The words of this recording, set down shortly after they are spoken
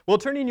Well,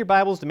 turn in your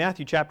Bibles to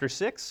Matthew chapter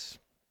 6.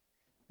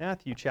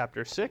 Matthew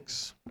chapter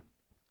 6.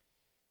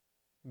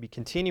 We'll be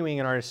continuing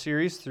in our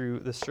series through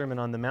the Sermon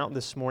on the Mount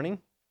this morning.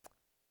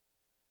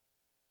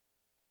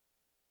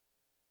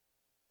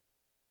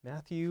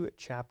 Matthew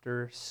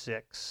chapter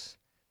 6.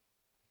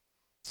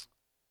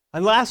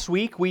 And last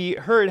week we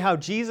heard how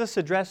Jesus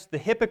addressed the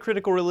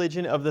hypocritical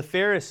religion of the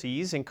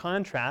Pharisees in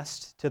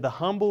contrast to the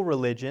humble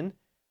religion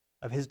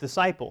of his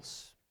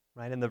disciples.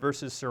 Right? In the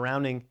verses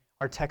surrounding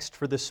our text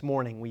for this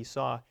morning, we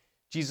saw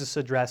Jesus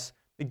address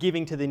the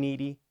giving to the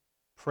needy,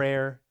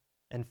 prayer,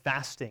 and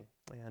fasting,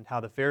 and how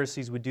the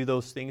Pharisees would do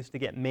those things to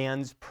get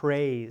man's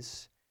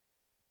praise.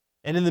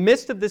 And in the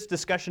midst of this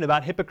discussion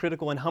about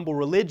hypocritical and humble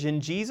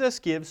religion, Jesus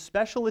gives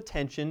special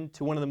attention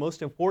to one of the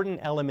most important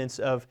elements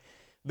of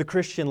the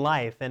Christian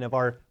life and of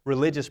our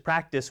religious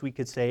practice, we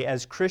could say,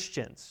 as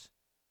Christians: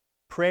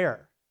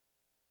 prayer.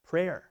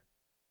 Prayer.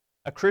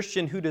 A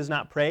Christian who does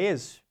not pray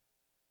is,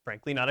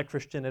 frankly, not a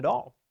Christian at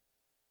all.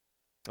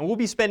 And we'll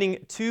be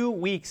spending 2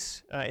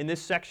 weeks in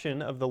this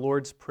section of the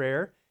Lord's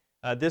Prayer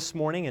this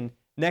morning and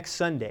next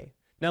Sunday.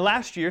 Now,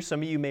 last year,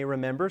 some of you may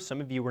remember,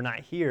 some of you were not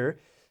here,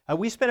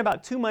 we spent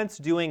about 2 months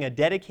doing a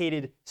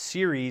dedicated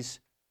series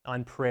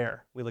on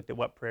prayer. We looked at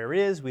what prayer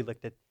is, we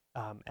looked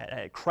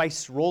at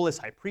Christ's role as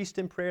high priest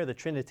in prayer, the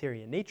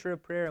Trinitarian nature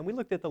of prayer, and we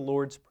looked at the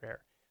Lord's Prayer.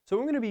 So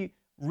we're going to be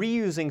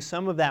reusing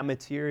some of that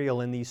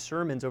material in these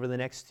sermons over the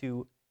next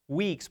 2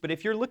 weeks. But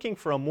if you're looking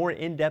for a more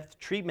in-depth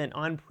treatment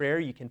on prayer,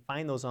 you can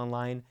find those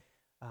online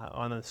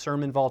on the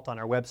Sermon Vault on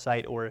our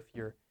website, or if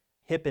you're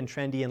hip and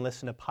trendy and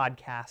listen to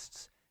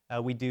podcasts,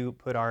 we do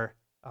put our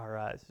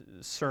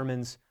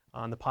sermons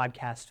on the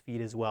podcast feed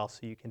as well,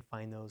 so you can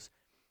find those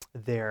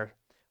there.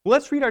 Well,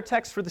 let's read our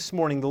text for this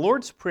morning. The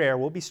Lord's Prayer,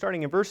 we'll be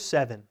starting in verse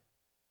 7.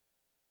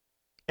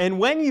 "And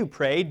when you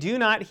pray, do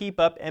not heap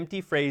up empty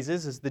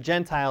phrases as the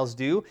Gentiles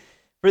do,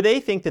 for they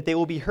think that they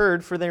will be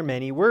heard for their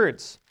many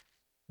words.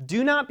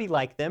 Do not be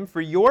like them,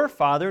 for your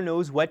Father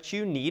knows what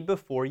you need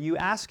before you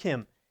ask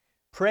Him.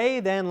 Pray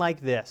then like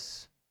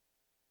this: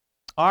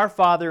 Our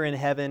Father in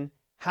heaven,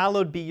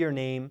 hallowed be your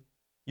name.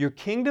 Your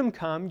kingdom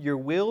come, your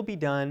will be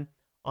done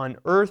on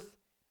earth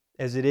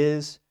as it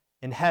is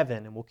in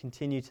heaven." And we'll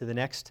continue to the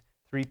next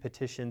 3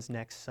 petitions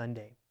next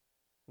Sunday.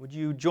 Would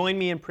you join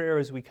me in prayer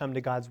as we come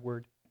to God's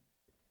Word?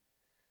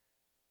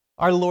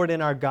 Our Lord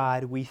and our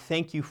God, we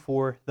thank you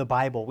for the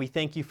Bible. We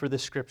thank you for the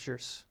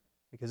Scriptures.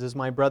 Because as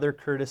my brother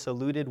Curtis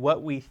alluded,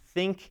 what we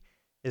think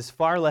is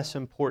far less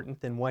important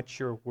than what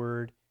your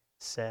Word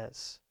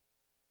says.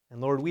 And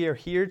Lord, we are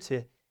here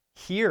to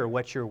hear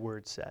what your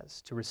Word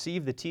says, to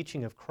receive the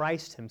teaching of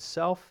Christ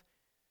Himself,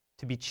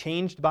 to be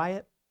changed by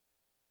it.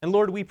 And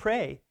Lord, we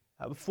pray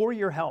for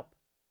your help,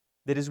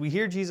 that as we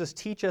hear Jesus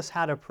teach us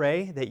how to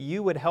pray, that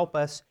you would help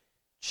us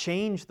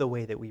change the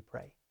way that we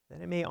pray,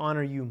 that it may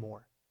honor you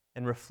more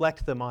and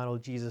reflect the model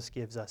Jesus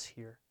gives us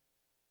here.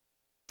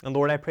 And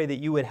Lord, I pray that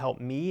you would help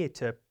me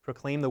to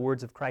proclaim the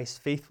words of Christ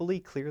faithfully,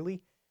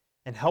 clearly,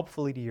 and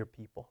helpfully to your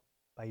people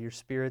by your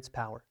Spirit's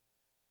power.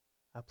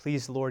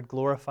 Please, Lord,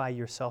 glorify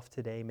yourself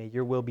today. May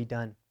your will be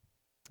done.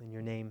 In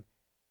your name,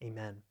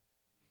 amen.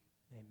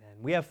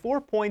 Amen. We have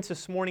 4 points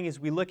this morning as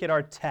we look at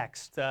our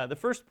text. The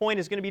first point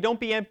is going to be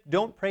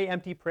don't pray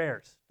empty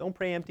prayers. Don't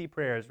pray empty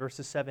prayers,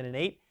 verses 7 and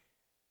 8.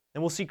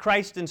 And we'll see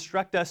Christ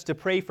instruct us to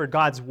pray for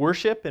God's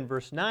worship in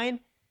verse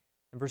 9.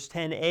 In verse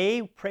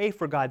 10a, pray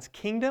for God's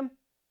kingdom.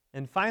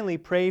 And finally,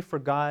 pray for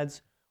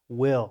God's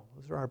will.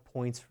 Those are our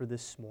points for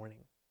this morning.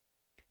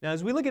 Now,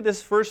 as we look at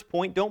this first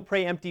point, don't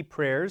pray empty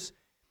prayers,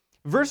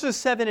 verses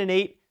 7 and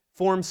 8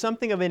 form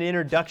something of an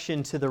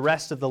introduction to the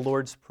rest of the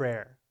Lord's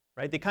Prayer.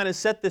 Right? They kind of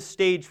set the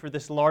stage for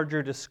this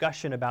larger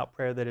discussion about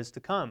prayer that is to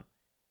come.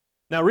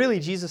 Now, really,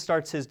 Jesus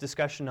starts his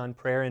discussion on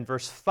prayer in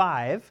verse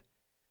 5,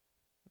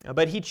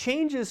 but he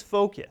changes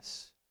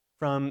focus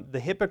from the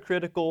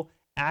hypocritical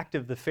act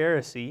of the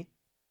Pharisee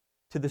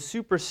to the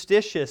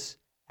superstitious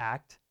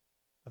act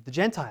of the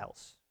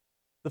Gentiles.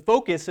 The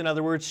focus, in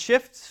other words,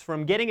 shifts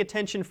from getting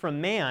attention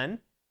from man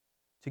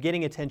to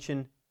getting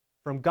attention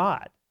from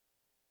God.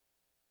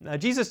 Now,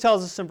 Jesus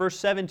tells us in verse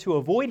 7 to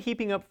avoid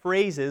heaping up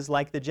phrases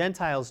like the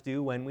Gentiles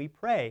do when we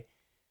pray.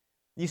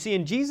 You see,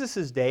 in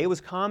Jesus' day, it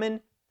was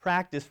common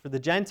practice for the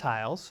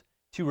Gentiles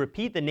to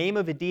repeat the name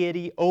of a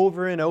deity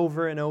over and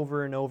over and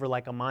over and over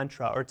like a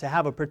mantra, or to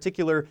have a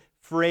particular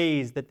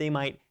phrase that they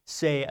might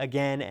say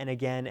again and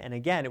again and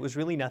again. It was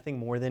really nothing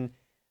more than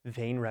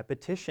vain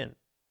repetition.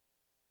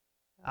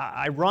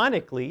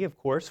 Ironically, of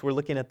course, we're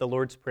looking at the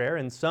Lord's Prayer,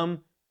 and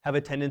some have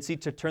a tendency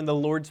to turn the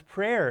Lord's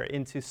Prayer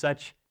into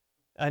such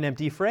an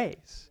empty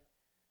phrase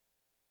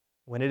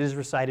when it is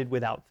recited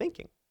without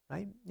thinking,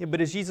 right?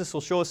 But as Jesus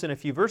will show us in a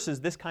few verses,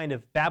 this kind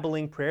of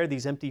babbling prayer,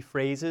 these empty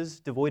phrases,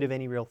 devoid of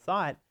any real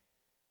thought,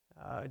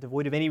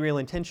 devoid of any real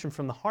intention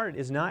from the heart,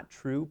 is not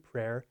true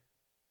prayer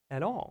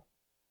at all.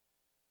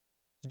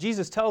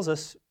 Jesus tells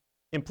us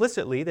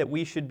implicitly that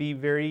we should be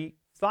very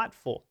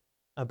thoughtful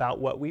about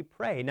what we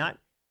pray, not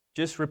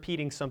just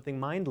repeating something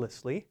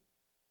mindlessly,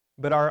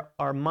 but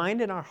our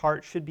mind and our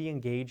heart should be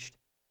engaged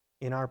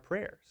in our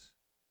prayers.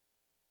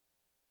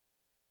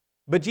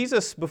 But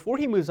Jesus, before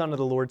he moves on to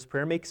the Lord's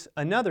Prayer, makes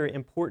another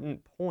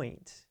important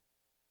point,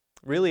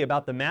 really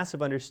about the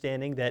massive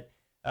understanding that,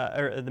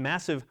 or the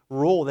massive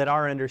role that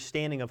our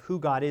understanding of who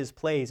God is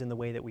plays in the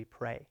way that we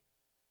pray.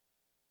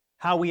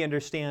 How we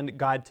understand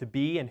God to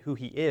be and who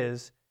he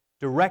is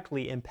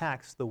directly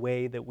impacts the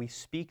way that we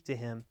speak to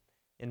him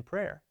in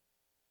prayer.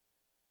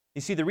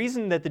 You see, the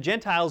reason that the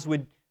Gentiles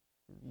would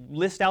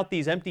list out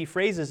these empty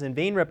phrases and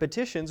vain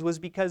repetitions was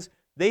because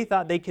they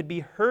thought they could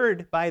be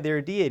heard by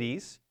their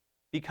deities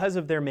because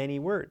of their many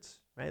words.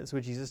 Right? That's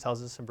what Jesus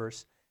tells us in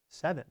verse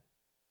 7.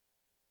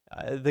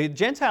 The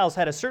Gentiles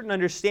had a certain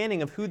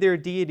understanding of who their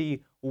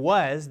deity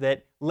was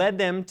that led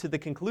them to the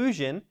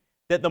conclusion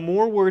that the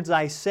more words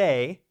I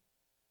say,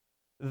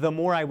 the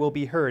more I will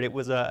be heard. It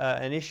was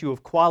an issue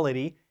of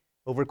quality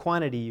over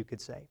quantity, you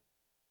could say.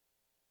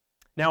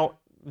 Now,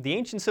 the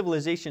ancient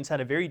civilizations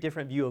had a very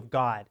different view of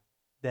God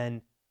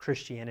than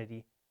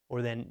Christianity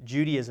or than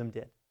Judaism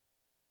did.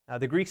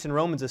 The Greeks and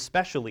Romans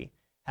especially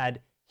had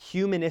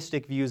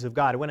humanistic views of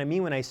God. What I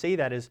mean when I say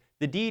that is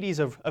the deities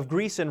of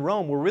Greece and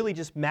Rome were really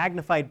just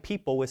magnified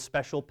people with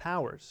special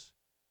powers.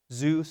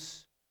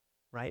 Zeus,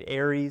 right?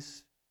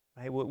 Ares,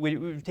 right?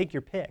 We take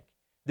your pick.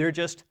 They're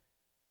just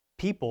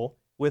people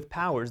with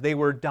powers. They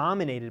were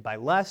dominated by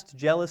lust,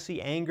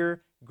 jealousy,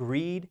 anger,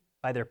 greed,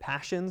 by their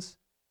passions.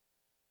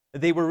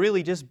 They were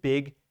really just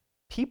big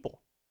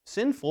people,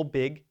 sinful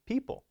big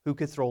people who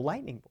could throw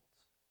lightning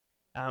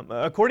bolts.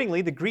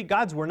 Accordingly, the Greek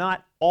gods were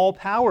not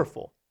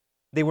all-powerful.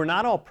 They were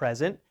not all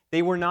present.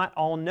 They were not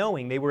all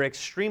knowing. They were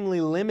extremely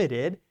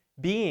limited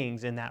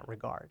beings in that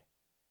regard,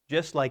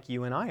 just like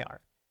you and I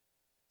are.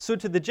 So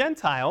to the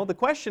Gentile, the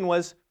question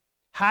was,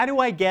 how do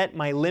I get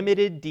my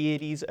limited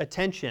deity's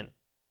attention?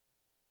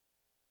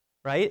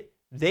 Right?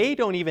 They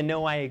don't even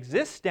know I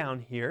exist down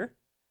here.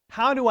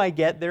 How do I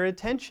get their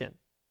attention?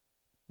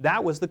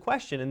 That was the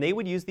question, and they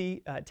would use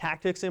the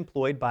tactics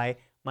employed by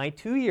my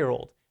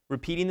 2-year-old,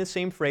 repeating the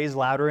same phrase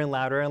louder and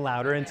louder and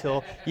louder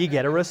until you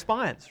get a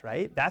response,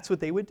 right? That's what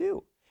they would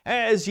do.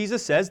 As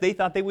Jesus says, they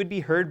thought they would be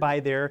heard by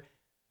their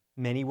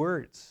many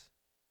words.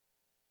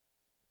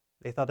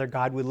 They thought their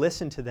God would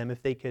listen to them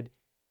if they could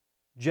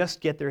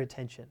just get their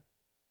attention.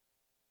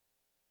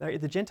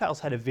 The Gentiles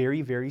had a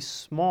very, very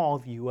small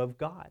view of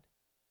God,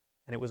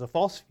 and it was a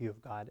false view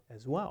of God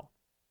as well.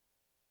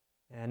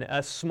 And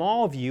a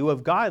small view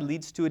of God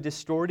leads to a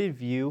distorted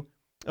view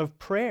of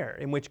prayer,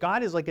 in which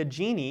God is like a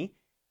genie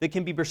that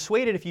can be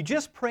persuaded if you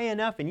just pray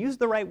enough and use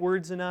the right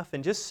words enough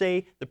and just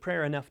say the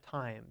prayer enough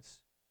times.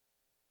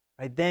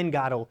 Right? Then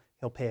God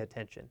he'll pay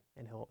attention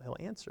and he'll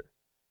answer.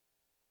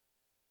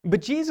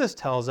 But Jesus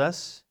tells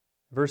us,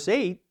 verse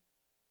 8,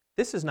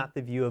 this is not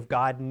the view of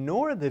God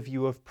nor the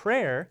view of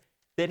prayer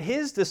that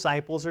his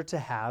disciples are to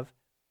have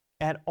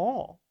at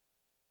all.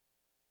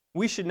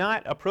 We should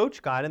not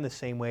approach God in the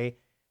same way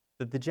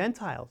that the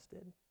Gentiles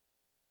did.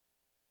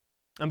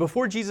 And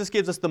before Jesus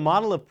gives us the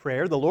model of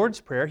prayer, the Lord's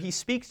Prayer, he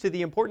speaks to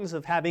the importance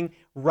of having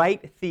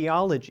right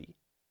theology,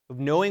 of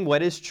knowing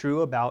what is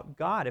true about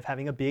God, of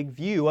having a big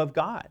view of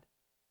God.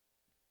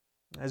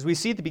 As we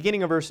see at the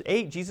beginning of verse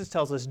 8, Jesus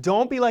tells us,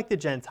 don't be like the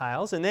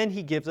Gentiles, and then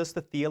he gives us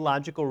the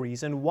theological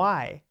reason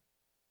why.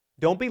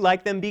 Don't be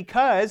like them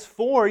because,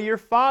 for your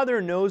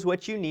Father knows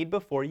what you need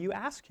before you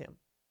ask him.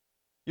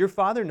 Your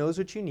Father knows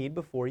what you need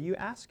before you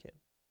ask him.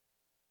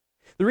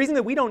 The reason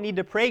that we don't need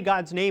to pray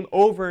God's name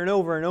over and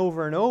over and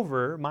over and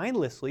over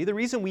mindlessly, the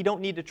reason we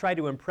don't need to try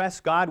to impress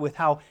God with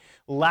how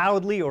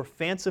loudly or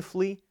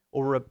fancifully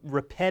or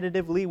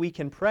repetitively we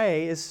can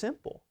pray is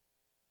simple.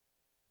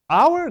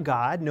 Our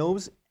God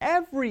knows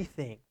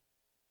everything.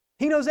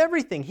 He knows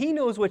everything. He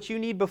knows what you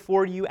need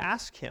before you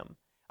ask him.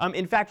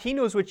 In fact, he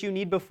knows what you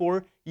need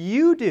before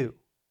you do.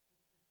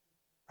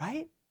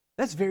 Right?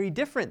 That's very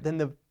different than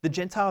the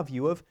Gentile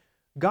view of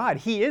God.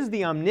 He is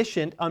the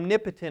omniscient,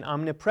 omnipotent,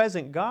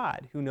 omnipresent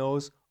God who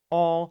knows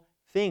all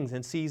things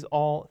and sees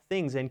all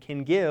things and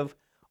can give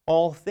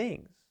all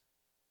things.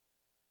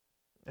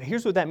 Now,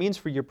 here's what that means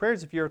for your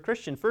prayers if you're a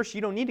Christian. First,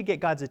 you don't need to get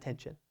God's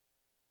attention.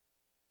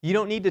 You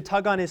don't need to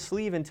tug on his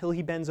sleeve until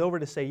he bends over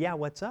to say, yeah,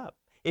 what's up?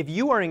 If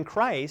you are in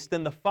Christ,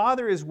 then the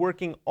Father is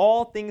working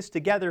all things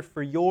together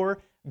for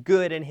your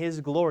good and his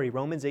glory.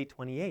 Romans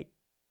 8:28.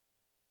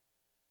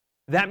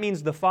 That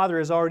means the Father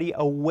is already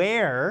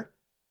aware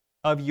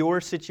of your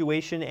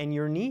situation and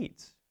your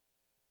needs.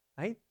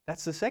 Right?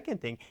 That's the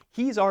second thing.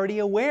 He's already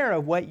aware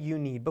of what you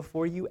need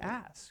before you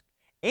ask.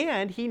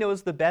 And he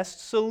knows the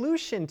best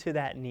solution to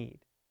that need.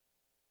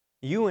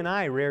 You and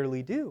I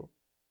rarely do.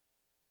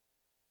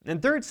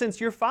 And third,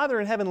 since your Father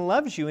in heaven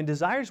loves you and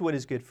desires what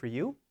is good for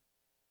you,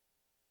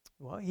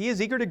 well, he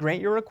is eager to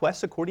grant your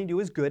requests according to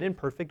his good and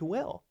perfect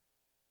will.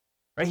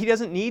 Right? He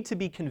doesn't need to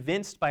be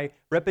convinced by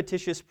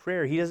repetitious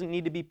prayer. He doesn't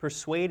need to be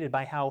persuaded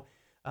by how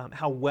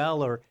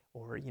well or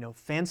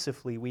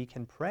fancifully we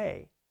can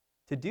pray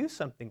to do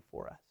something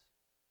for us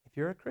if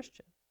you're a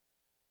Christian.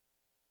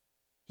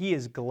 He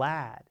is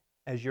glad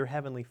as your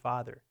heavenly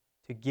Father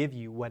to give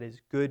you what is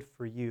good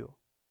for you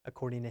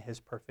according to his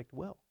perfect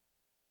will.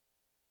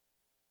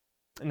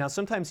 Now,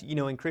 sometimes,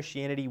 in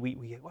Christianity,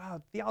 we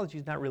wow, theology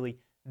is not really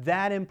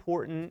that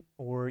important,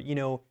 or,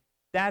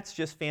 that's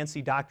just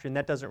fancy doctrine.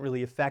 That doesn't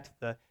really affect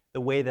the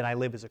way that I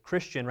live as a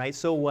Christian, right?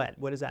 So what?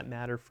 What does that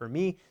matter for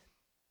me?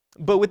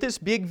 But with this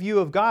big view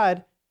of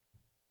God,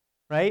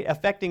 right,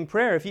 affecting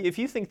prayer, if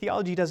you think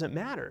theology doesn't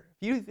matter,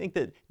 if you think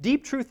that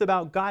deep truth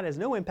about God has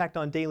no impact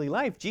on daily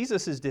life,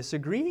 Jesus is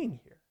disagreeing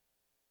here.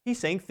 He's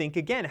saying, think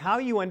again. How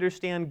you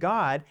understand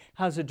God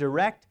has a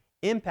direct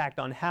impact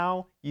on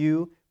how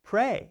you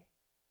pray.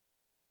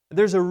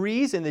 There's a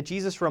reason that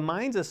Jesus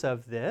reminds us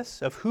of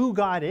this, of who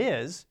God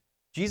is.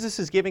 Jesus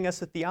is giving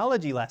us a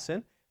theology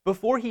lesson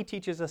before he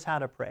teaches us how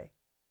to pray.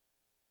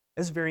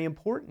 That's very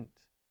important.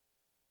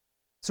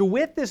 So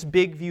with this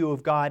big view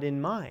of God in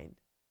mind,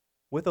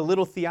 with a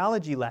little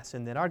theology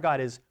lesson that our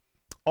God is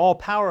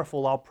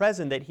all-powerful,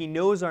 all-present, that he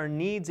knows our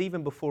needs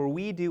even before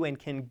we do and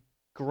can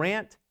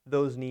grant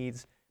those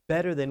needs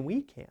better than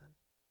we can,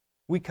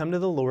 we come to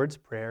the Lord's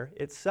Prayer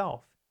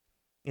itself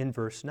in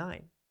verse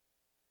 9.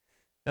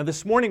 Now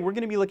this morning we're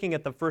going to be looking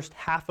at the first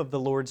half of the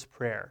Lord's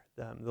Prayer.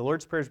 The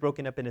Lord's Prayer is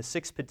broken up into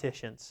 6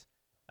 petitions,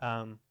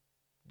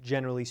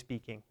 generally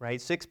speaking, right?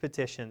 6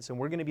 petitions, and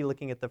we're going to be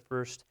looking at the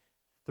first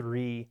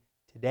 3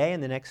 today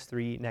and the next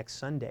 3 next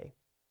Sunday.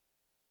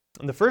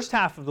 And the first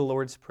half of the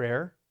Lord's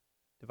Prayer,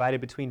 divided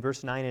between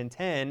verse 9 and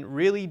 10,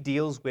 really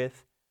deals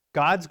with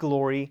God's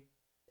glory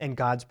and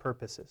God's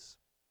purposes.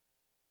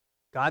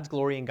 God's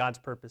glory and God's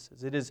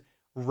purposes. It is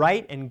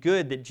right and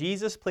good that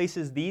Jesus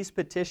places these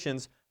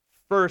petitions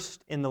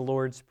first in the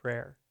Lord's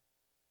Prayer,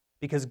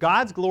 because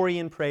God's glory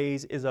and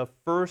praise is a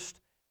first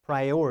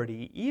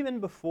priority, even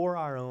before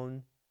our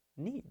own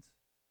needs.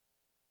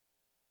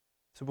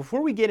 So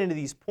before we get into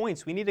these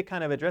points, we need to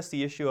kind of address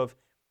the issue of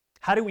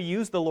how do we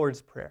use the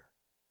Lord's Prayer?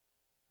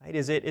 Right?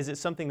 Is it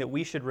something that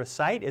we should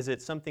recite? Is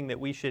it something that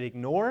we should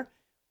ignore?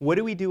 What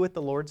do we do with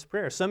the Lord's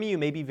Prayer? Some of you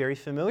may be very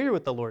familiar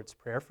with the Lord's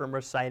Prayer from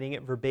reciting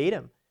it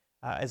verbatim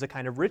as a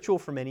kind of ritual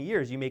for many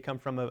years. You may come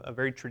from a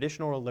very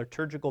traditional or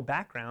liturgical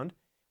background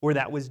where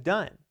that was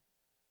done.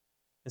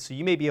 And so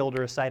you may be able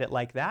to recite it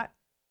like that.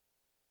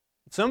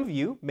 Some of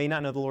you may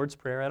not know the Lord's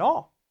Prayer at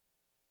all,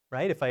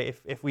 right?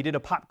 If we did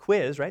a pop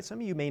quiz, right, some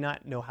of you may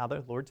not know how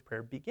the Lord's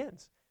Prayer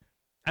begins.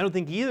 I don't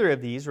think either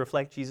of these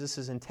reflect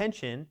Jesus'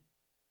 intention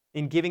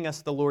in giving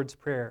us the Lord's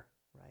Prayer,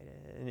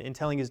 right, in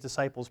telling his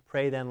disciples,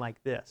 pray then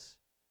like this.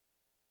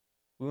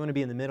 We want to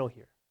be in the middle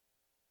here.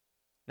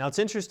 Now it's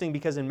interesting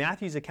because in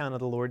Matthew's account of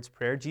the Lord's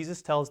Prayer,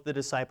 Jesus tells the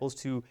disciples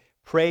to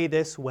pray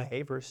this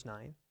way, verse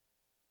 9.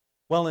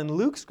 Well, in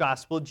Luke's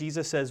gospel,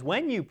 Jesus says,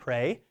 when you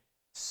pray,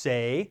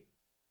 say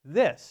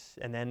this,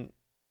 and then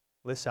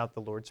lists out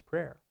the Lord's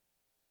Prayer.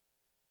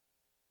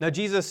 Now,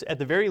 Jesus, at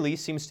the very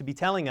least, seems to be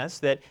telling us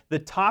that the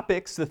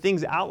topics, the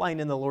things outlined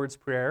in the Lord's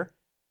Prayer,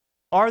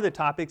 are the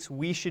topics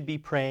we should be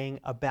praying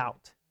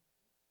about.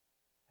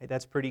 Okay,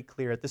 that's pretty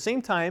clear. At the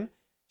same time,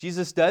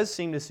 Jesus does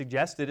seem to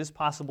suggest it is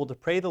possible to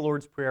pray the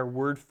Lord's Prayer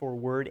word for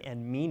word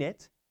and mean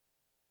it,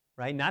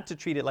 right? Not to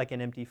treat it like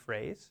an empty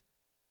phrase.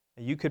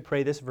 You could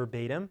pray this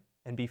verbatim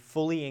and be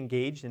fully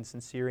engaged and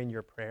sincere in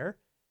your prayer.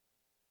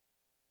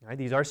 All right,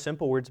 these are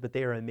simple words, but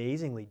they are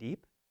amazingly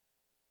deep.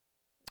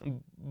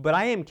 But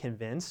I am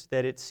convinced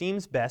that it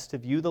seems best to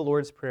view the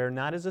Lord's Prayer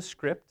not as a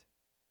script,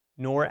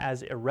 nor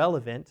as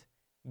irrelevant,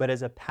 but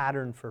as a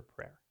pattern for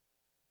prayer.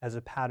 As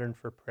a pattern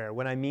for prayer.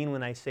 What I mean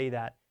when I say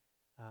that,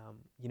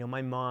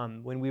 my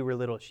mom, when we were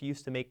little, she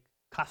used to make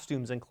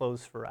costumes and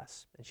clothes for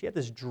us. And she had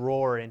this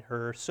drawer in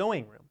her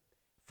sewing room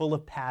full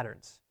of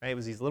patterns. Right? It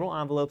was these little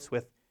envelopes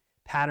with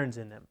patterns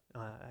in them,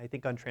 I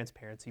think on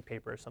transparency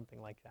paper or something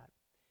like that.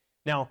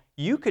 Now,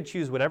 you could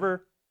choose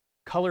whatever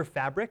color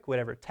fabric,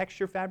 whatever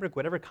texture fabric,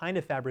 whatever kind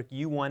of fabric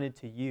you wanted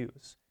to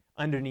use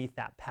underneath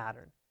that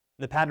pattern.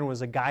 The pattern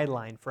was a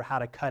guideline for how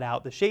to cut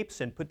out the shapes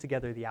and put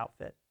together the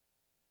outfit.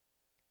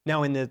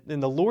 Now, in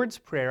the Lord's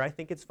Prayer, I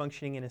think it's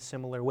functioning in a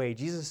similar way.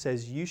 Jesus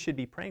says you should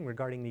be praying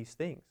regarding these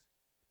things.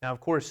 Now, of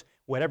course,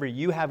 whatever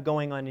you have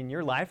going on in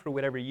your life, or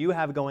whatever you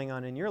have going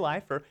on in your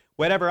life, or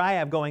whatever I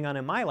have going on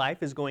in my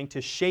life is going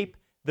to shape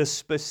the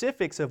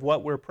specifics of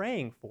what we're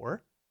praying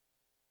for.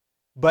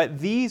 But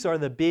these are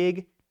the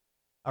big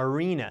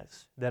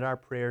arenas that our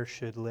prayers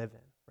should live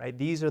in, right?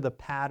 These are the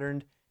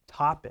patterned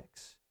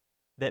topics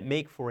that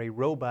make for a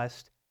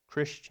robust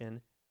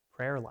Christian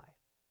prayer life.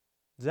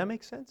 Does that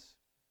make sense?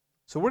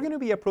 So we're going to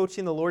be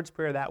approaching the Lord's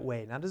Prayer that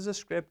way, not as a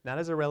script, not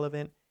as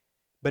irrelevant,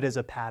 but as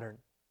a pattern.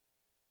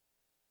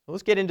 So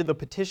let's get into the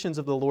petitions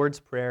of the Lord's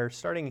Prayer,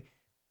 starting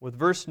with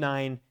verse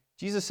 9.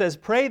 Jesus says,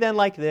 pray then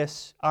like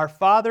this, Our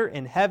Father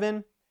in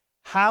heaven,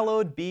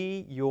 hallowed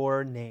be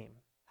your name.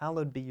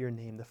 Hallowed be your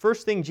name. The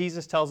first thing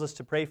Jesus tells us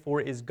to pray for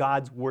is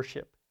God's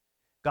worship.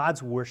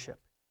 God's worship.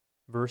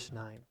 Verse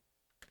 9.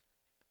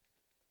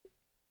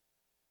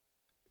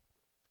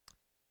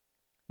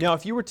 Now,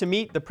 if you were to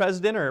meet the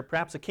president or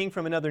perhaps a king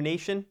from another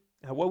nation,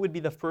 what would be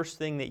the first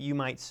thing that you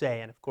might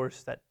say? And of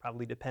course, that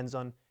probably depends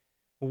on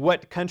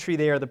what country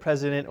they are the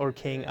president or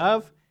king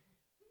of.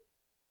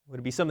 Would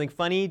it be something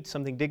funny,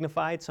 something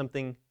dignified,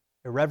 something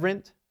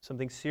irreverent,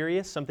 something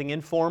serious, something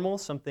informal,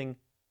 something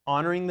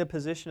honoring the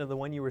position of the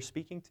one you were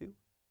speaking to?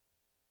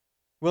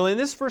 Well, in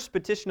this first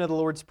petition of the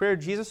Lord's Prayer,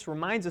 Jesus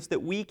reminds us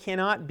that we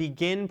cannot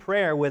begin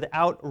prayer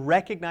without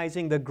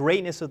recognizing the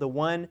greatness of the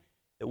one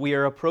that we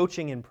are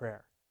approaching in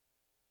prayer.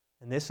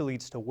 And this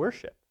leads to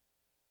worship.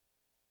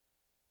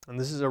 And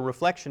this is a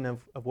reflection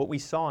of what we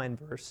saw in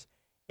verse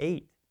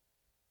 8.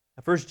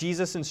 First,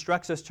 Jesus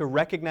instructs us to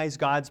recognize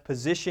God's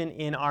position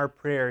in our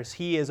prayers.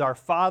 He is our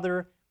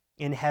Father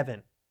in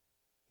heaven.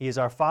 He is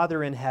our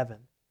Father in heaven.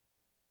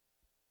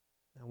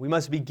 We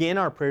must begin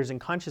our prayers in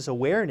conscious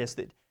awareness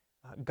that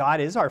God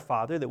is our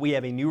Father, that we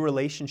have a new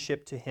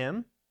relationship to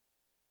Him.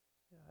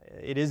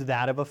 It is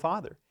that of a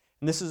father.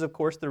 And this is, of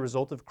course, the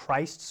result of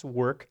Christ's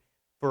work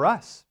for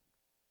us.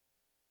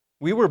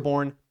 We were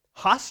born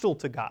hostile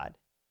to God,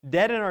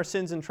 dead in our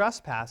sins and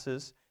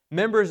trespasses,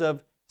 members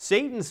of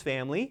Satan's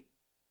family,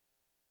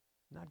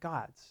 not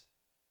God's.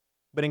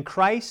 But in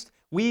Christ,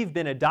 we've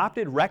been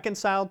adopted,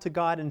 reconciled to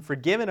God, and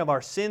forgiven of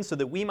our sins so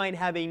that we might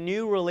have a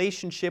new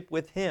relationship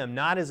with Him,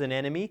 not as an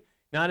enemy,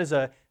 not as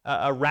a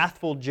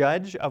wrathful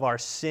judge of our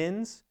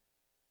sins,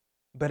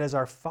 but as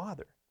our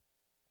Father.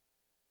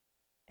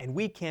 And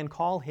we can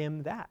call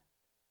Him that,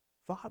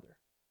 Father.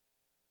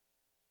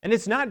 And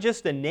it's not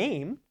just a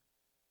name,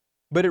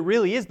 but it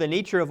really is the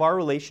nature of our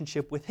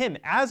relationship with Him.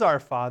 As our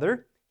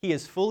Father, He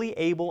is fully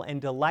able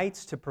and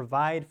delights to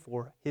provide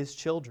for His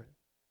children.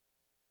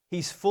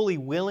 He's fully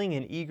willing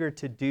and eager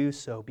to do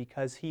so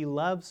because He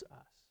loves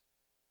us.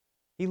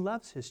 He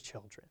loves His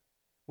children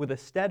with a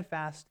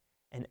steadfast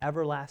and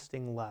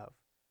everlasting love.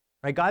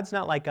 Right? God's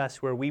not like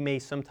us where we may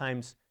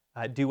sometimes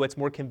do what's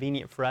more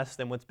convenient for us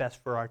than what's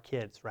best for our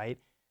kids, right?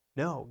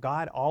 No,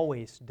 God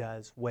always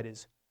does what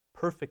is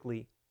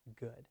perfectly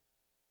good.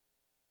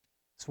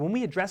 So when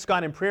we address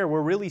God in prayer,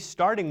 we're really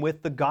starting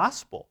with the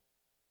gospel.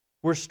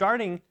 We're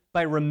starting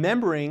by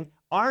remembering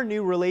our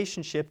new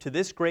relationship to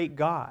this great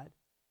God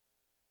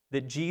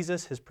that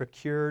Jesus has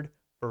procured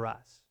for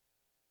us.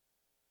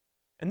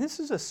 And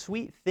this is a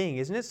sweet thing,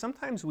 isn't it?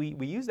 Sometimes we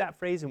use that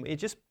phrase and it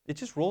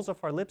just rolls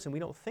off our lips and we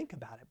don't think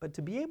about it. But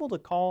to be able to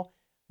call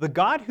the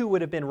God who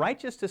would have been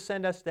righteous to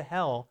send us to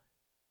hell,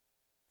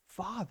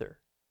 Father,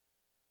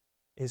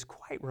 is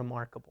quite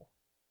remarkable.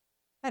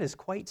 That is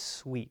quite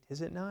sweet,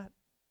 is it not?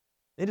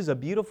 It is a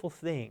beautiful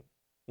thing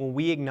when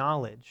we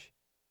acknowledge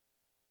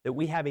that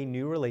we have a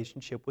new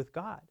relationship with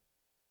God.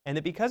 And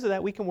that because of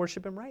that, we can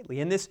worship Him rightly.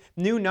 And this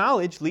new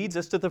knowledge leads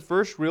us to the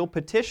first real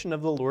petition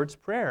of the Lord's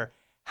Prayer.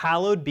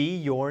 Hallowed be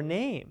your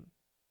name.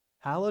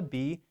 Hallowed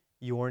be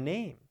your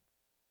name.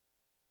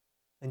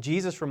 And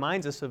Jesus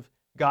reminds us of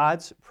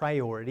God's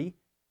priority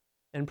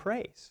and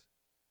praise.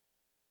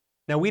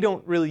 Now, we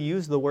don't really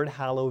use the word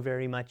hallow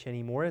very much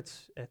anymore.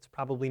 It's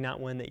probably not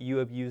one that you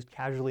have used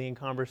casually in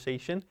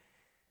conversation.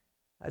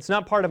 It's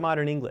not part of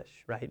modern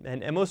English, right?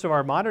 And most of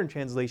our modern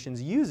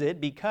translations use it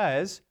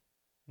because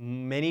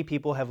many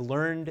people have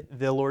learned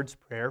the Lord's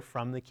Prayer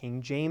from the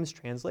King James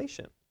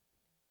translation.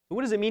 So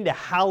what does it mean to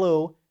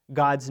hallow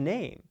God's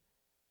name?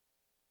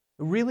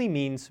 It really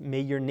means,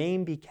 may your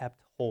name be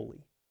kept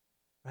holy.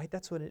 Right?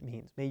 That's what it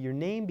means. May your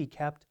name be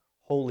kept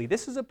holy.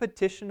 This is a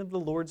petition of the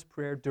Lord's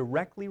Prayer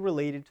directly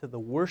related to the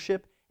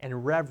worship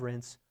and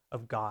reverence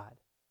of God.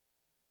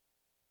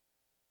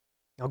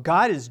 Now,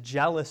 God is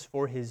jealous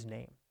for His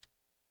name.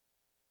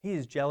 He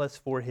is jealous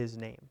for His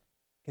name.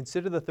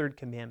 Consider the third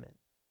commandment.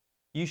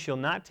 You shall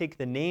not take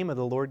the name of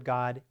the Lord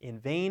God in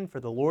vain,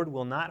 for the Lord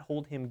will not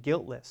hold him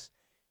guiltless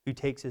who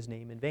takes His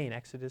name in vain.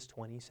 Exodus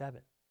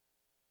 27.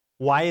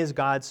 Why is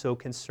God so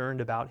concerned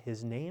about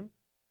His name?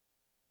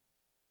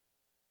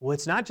 Well,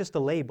 it's not just a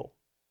label.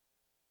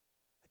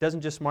 It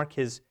doesn't just mark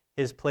His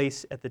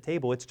place at the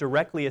table. It's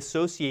directly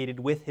associated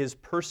with His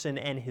person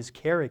and His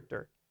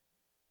character.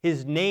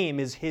 His name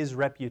is His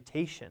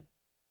reputation.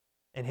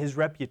 And His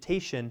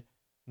reputation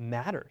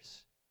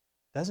matters,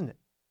 doesn't it?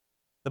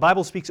 The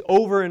Bible speaks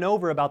over and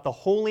over about the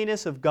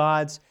holiness of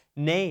God's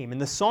name. And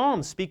the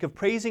Psalms speak of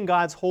praising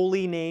God's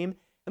holy name.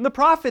 And the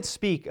prophets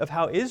speak of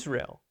how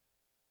Israel,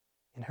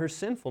 in her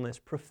sinfulness,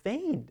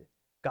 profaned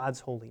God's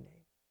holy name.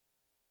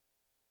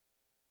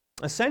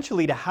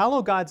 Essentially, to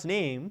hallow God's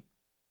name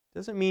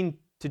doesn't mean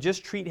to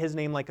just treat His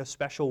name like a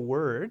special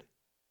word.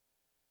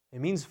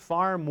 It means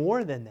far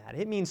more than that.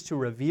 It means to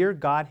revere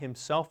God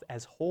Himself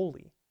as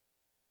holy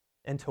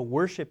and to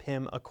worship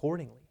Him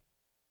accordingly.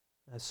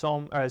 As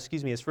 1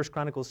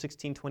 Chronicles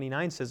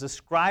 16:29 says,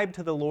 ascribe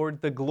to the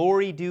Lord the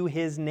glory due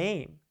His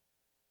name.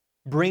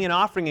 Bring an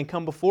offering and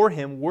come before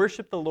Him.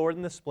 Worship the Lord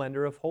in the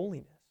splendor of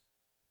holiness.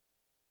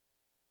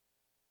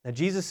 Now,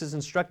 Jesus is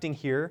instructing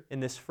here in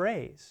this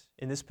phrase,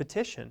 in this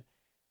petition,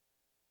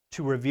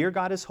 to revere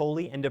God as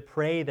holy and to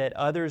pray that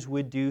others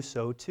would do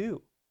so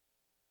too.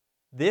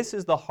 This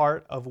is the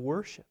heart of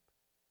worship.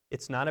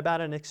 It's not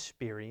about an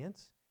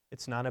experience.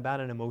 It's not about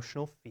an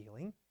emotional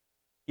feeling.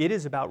 It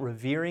is about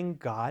revering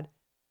God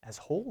as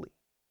holy.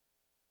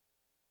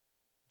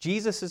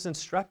 Jesus is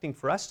instructing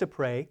for us to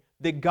pray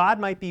that God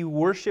might be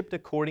worshiped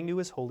according to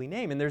His holy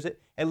name. And there's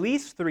at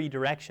least 3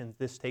 directions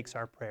this takes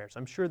our prayers.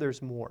 I'm sure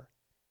there's more,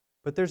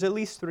 but there's at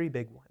least 3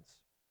 big ones.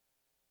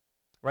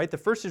 Right? The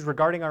first is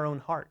regarding our own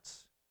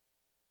hearts.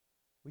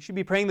 We should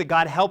be praying that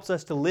God helps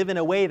us to live in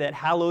a way that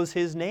hallows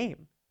His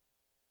name,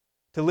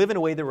 to live in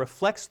a way that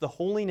reflects the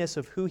holiness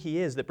of who He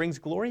is, that brings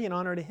glory and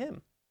honor to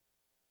Him.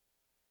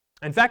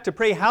 In fact, to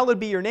pray, hallowed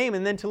be your name,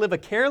 and then to live a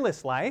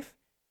careless life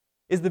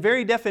is the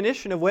very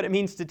definition of what it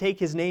means to take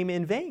His name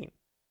in vain.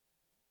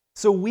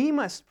 So we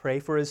must pray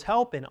for His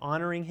help in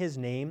honoring His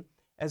name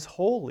as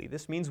holy.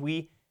 This means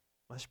we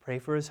must pray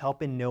for His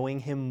help in knowing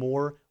Him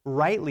more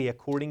rightly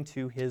according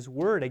to His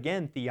Word.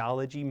 Again,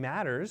 theology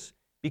matters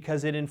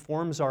because it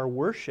informs our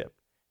worship.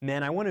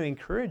 Men, I want to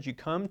encourage you,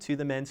 come to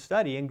the men's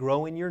study and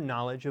grow in your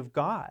knowledge of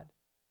God.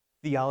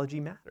 Theology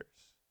matters.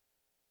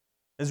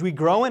 As we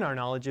grow in our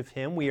knowledge of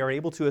Him, we are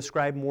able to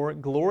ascribe more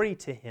glory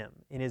to Him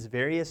in His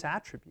various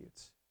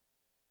attributes.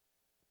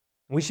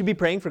 We should be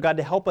praying for God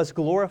to help us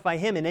glorify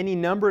Him in any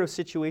number of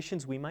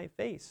situations we might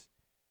face.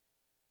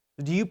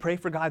 Do you pray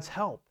for God's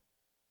help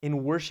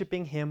in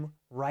worshiping Him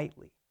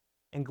rightly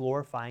and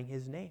glorifying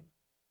His name?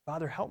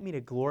 Father, help me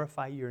to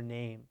glorify your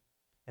name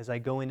as I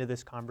go into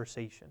this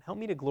conversation. Help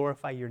me to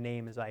glorify your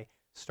name as I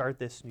start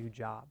this new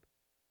job.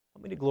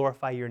 Help me to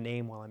glorify your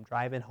name while I'm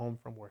driving home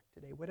from work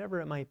today,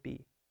 whatever it might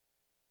be.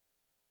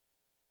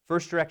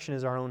 First direction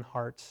is our own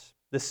hearts.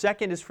 The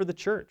second is for the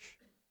church.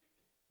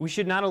 We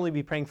should not only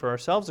be praying for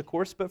ourselves, of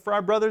course, but for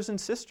our brothers and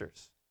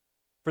sisters,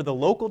 for the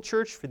local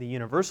church, for the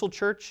universal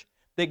church,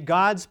 that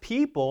God's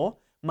people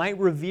might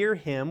revere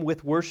Him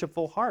with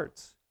worshipful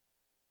hearts.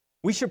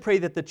 We should pray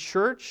that the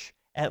church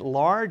at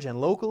large and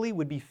locally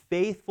would be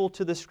faithful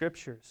to the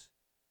Scriptures,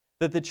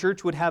 that the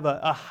church would have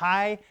a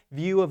high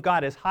view of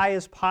God, as high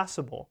as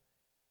possible,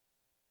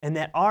 and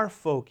that our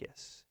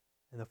focus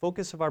and the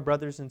focus of our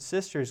brothers and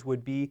sisters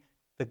would be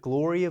the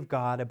glory of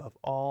God above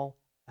all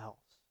else.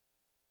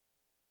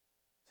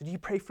 So do you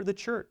pray for the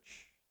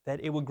church, that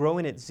it would grow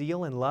in its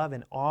zeal and love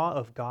and awe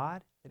of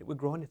God, that it would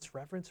grow in its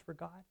reverence for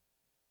God?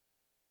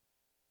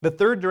 The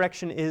third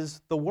direction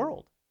is the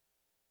world.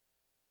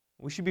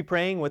 We should be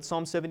praying what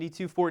Psalm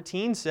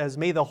 72:14 says,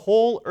 "May the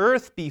whole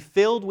earth be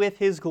filled with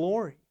His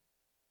glory."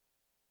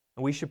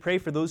 And we should pray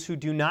for those who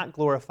do not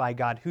glorify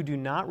God, who do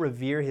not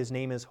revere His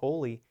name as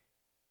holy,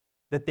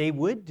 that they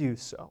would do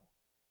so,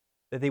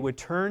 that they would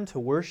turn to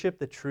worship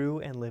the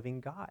true and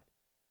living God.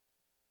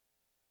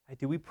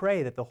 Do we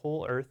pray that the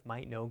whole earth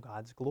might know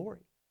God's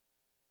glory?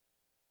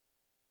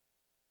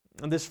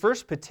 And this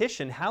first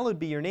petition, hallowed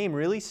be your name,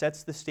 really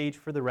sets the stage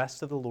for the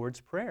rest of the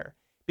Lord's Prayer,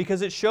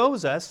 because it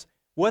shows us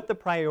what the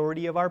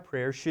priority of our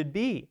prayer should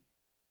be: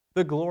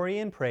 the glory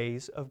and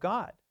praise of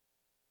God.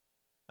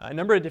 A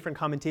number of different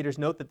commentators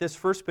note that this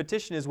first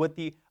petition is what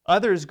the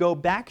others go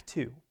back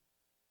to.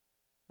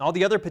 All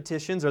the other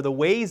petitions are the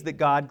ways that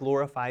God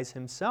glorifies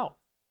Himself.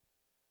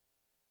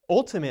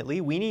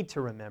 Ultimately, we need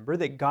to remember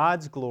that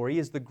God's glory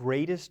is the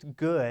greatest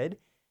good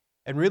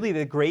and really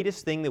the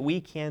greatest thing that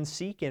we can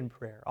seek in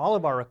prayer. All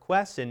of our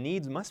requests and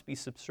needs must be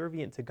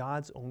subservient to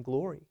God's own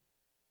glory.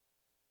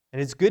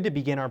 And it's good to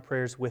begin our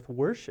prayers with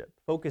worship,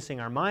 focusing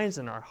our minds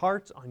and our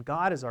hearts on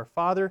God as our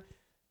Father,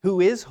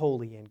 who is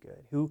holy and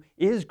good, who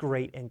is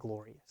great and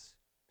glorious.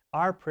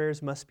 Our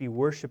prayers must be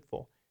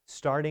worshipful,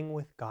 starting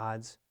with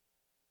God's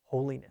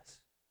holiness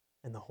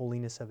and the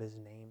holiness of His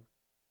name.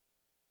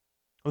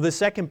 Well, the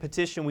second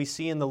petition we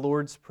see in the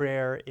Lord's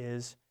Prayer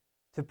is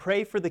to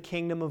pray for the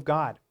kingdom of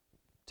God.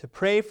 To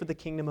pray for the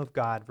kingdom of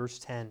God, verse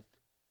 10.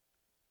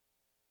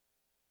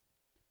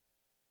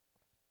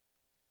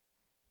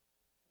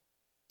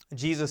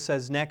 Jesus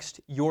says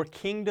next, "Your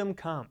kingdom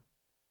come.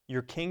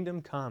 Your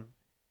kingdom come."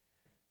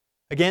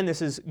 Again,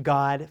 this is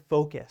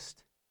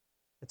God-focused.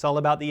 It's all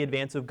about the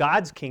advance of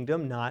God's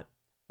kingdom, not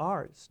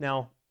ours.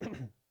 Now,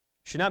 it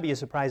should not be a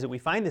surprise that we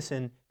find this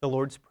in the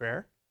Lord's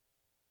Prayer,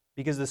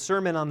 because the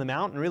Sermon on the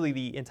Mount, and really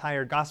the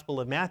entire Gospel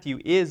of Matthew,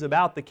 is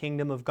about the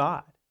kingdom of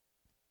God.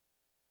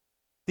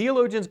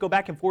 Theologians go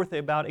back and forth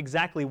about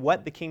exactly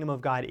what the kingdom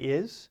of God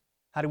is.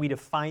 How do we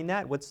define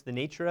that? What's the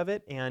nature of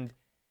it? And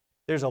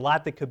there's a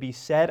lot that could be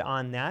said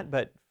on that,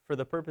 but for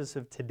the purpose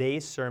of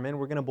today's sermon,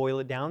 we're going to boil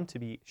it down to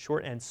be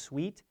short and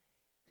sweet.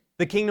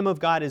 The kingdom of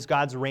God is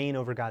God's reign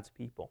over God's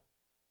people.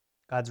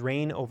 God's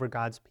reign over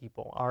God's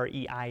people.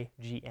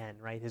 R-E-I-G-N,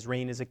 right? His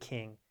reign as a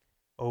king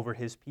over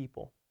His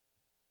people.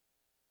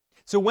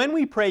 So when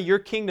we pray, "Your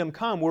kingdom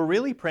come," we're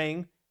really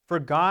praying for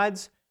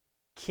God's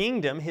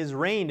kingdom, His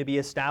reign, to be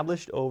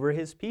established over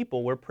His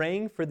people. We're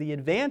praying for the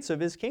advance of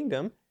His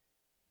kingdom.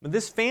 But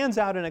this fans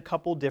out in a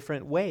couple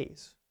different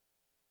ways.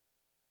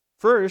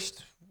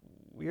 First,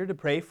 we are to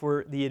pray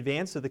for the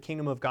advance of the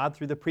kingdom of God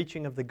through the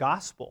preaching of the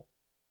gospel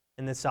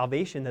and the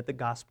salvation that the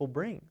gospel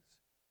brings.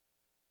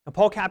 Now,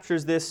 Paul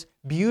captures this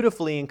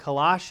beautifully in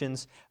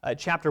Colossians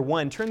chapter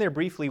 1. Turn there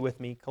briefly with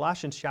me.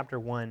 Colossians chapter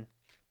 1.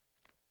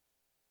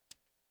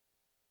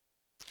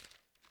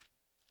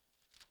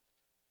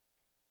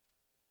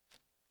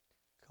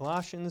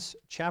 Colossians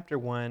chapter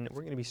 1,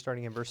 we're going to be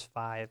starting in verse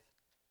 5.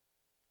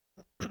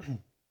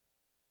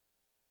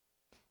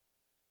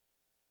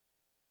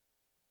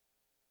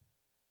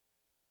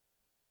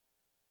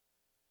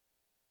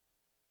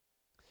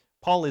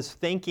 Paul is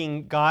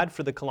thanking God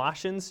for the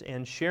Colossians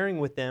and sharing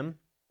with them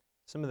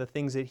some of the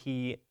things that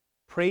he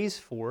prays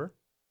for.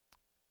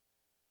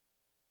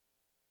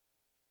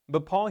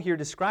 But Paul here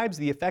describes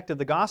the effect of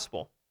the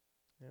gospel.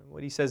 And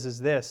what he says is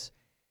this: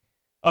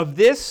 of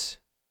this,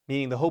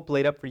 meaning the hope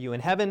laid up for you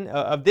in heaven,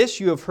 of this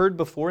you have heard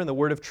before in the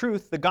word of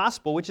truth, the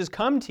gospel which has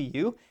come to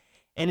you,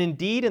 and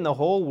indeed in the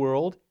whole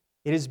world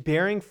it is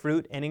bearing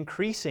fruit and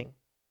increasing,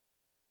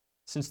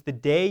 since the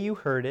day you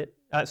heard it,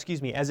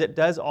 as it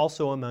does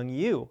also among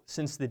you,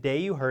 since the day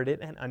you heard it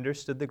and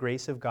understood the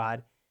grace of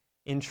God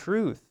in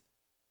truth.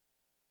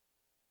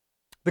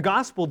 The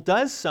gospel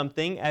does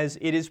something as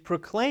it is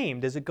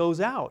proclaimed, as it goes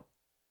out.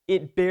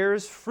 It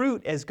bears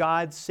fruit as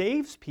God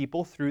saves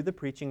people through the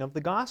preaching of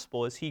the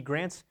gospel, as He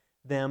grants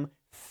them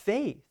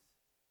faith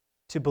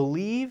to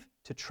believe,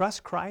 to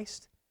trust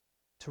Christ,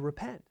 to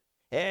repent.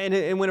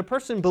 And when a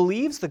person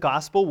believes the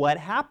gospel, what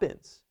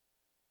happens?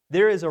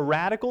 There is a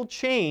radical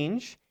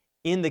change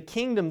in the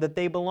kingdom that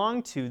they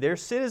belong to. Their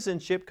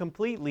citizenship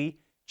completely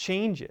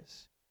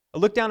changes.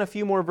 Look down a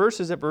few more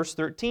verses at verse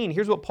 13.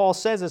 Here's what Paul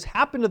says has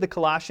happened to the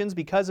Colossians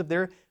because of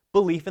their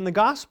belief in the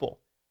gospel.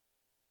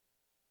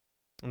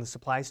 And this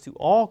applies to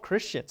all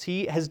Christians.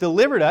 He has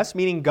delivered us,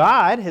 meaning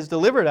God has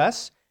delivered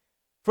us,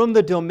 from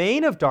the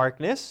domain of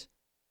darkness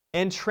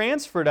and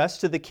transferred us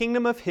to the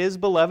kingdom of His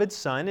beloved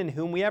Son, in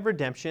whom we have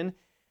redemption,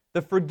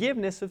 the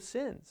forgiveness of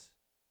sins.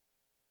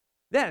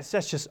 That's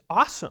just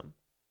awesome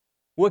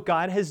what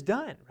God has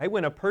done, right?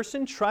 When a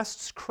person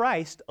trusts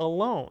Christ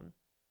alone,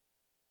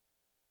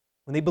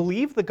 when they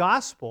believe the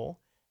gospel,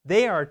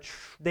 they are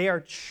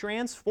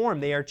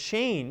transformed, they are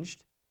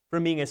changed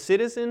from being a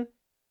citizen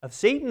of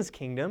Satan's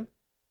kingdom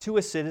to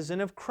a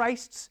citizen of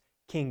Christ's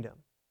kingdom.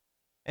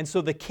 And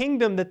so the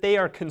kingdom that they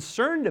are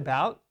concerned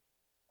about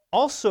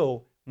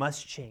also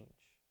must change.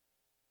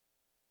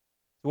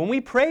 When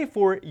we pray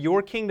for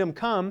your kingdom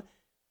come,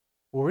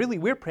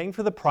 we're praying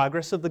for the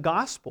progress of the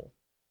gospel,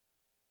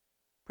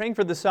 praying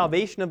for the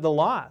salvation of the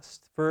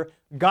lost, for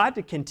God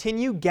to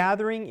continue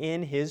gathering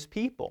in His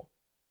people.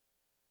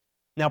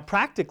 Now,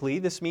 practically,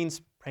 this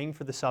means praying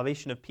for the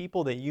salvation of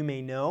people that you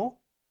may know.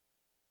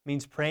 It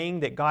means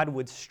praying that God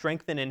would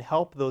strengthen and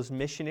help those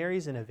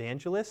missionaries and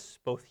evangelists,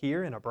 both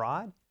here and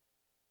abroad.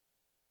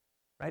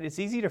 Right? It's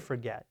easy to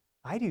forget.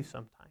 I do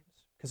sometimes,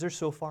 because they're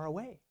so far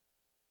away.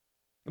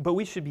 But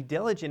we should be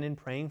diligent in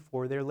praying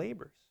for their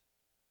labors.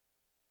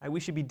 Right?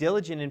 We should be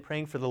diligent in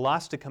praying for the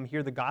lost to come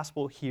hear the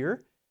gospel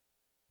here,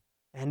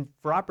 and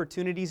for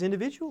opportunities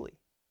individually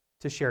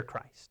to share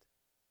Christ.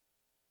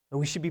 And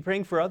we should be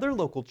praying for other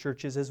local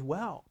churches as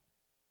well,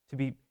 to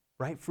be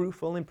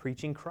fruitful in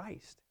preaching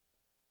Christ.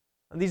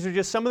 And these are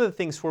just some of the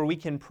things where we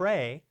can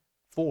pray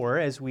for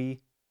as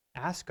we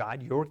ask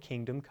God, your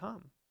kingdom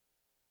come.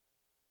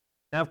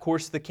 Now, of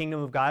course, the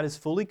kingdom of God is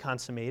fully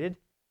consummated,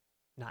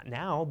 not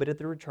now, but at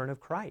the return of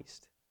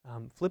Christ.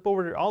 Flip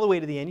over all the way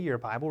to the end of your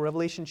Bible,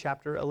 Revelation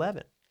chapter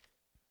 11.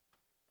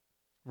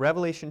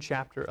 Revelation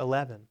chapter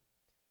 11.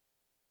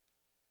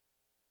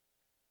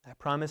 I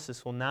promise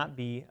this will not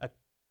be a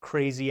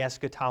crazy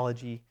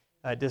eschatology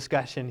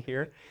discussion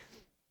here.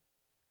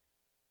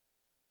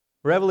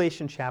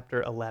 Revelation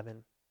chapter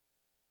 11.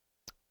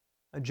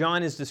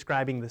 John is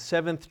describing the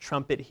seventh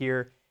trumpet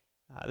here.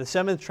 The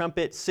seventh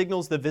trumpet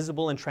signals the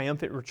visible and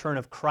triumphant return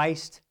of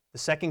Christ, the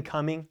second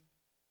coming.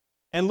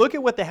 And look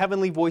at what the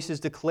heavenly voices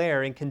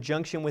declare in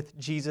conjunction with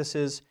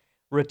Jesus'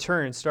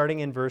 return, starting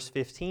in verse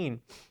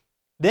 15.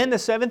 Then the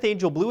seventh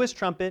angel blew his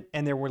trumpet,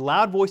 and there were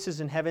loud voices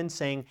in heaven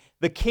saying,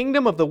 "The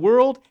kingdom of the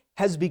world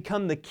has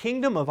become the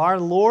kingdom of our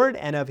Lord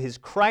and of His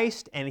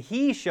Christ, and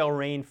He shall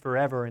reign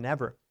forever and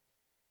ever."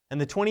 And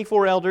the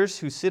 24 elders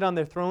who sit on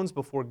their thrones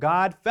before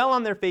God fell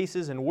on their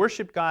faces and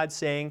worshiped God,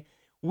 saying,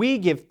 "We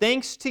give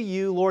thanks to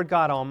you, Lord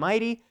God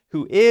Almighty,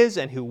 who is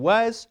and who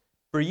was,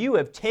 for you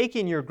have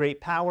taken your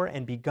great power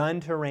and begun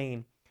to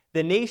reign.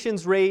 The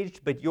nations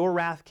raged, but your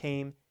wrath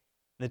came, and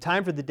the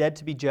time for the dead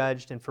to be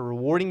judged, and for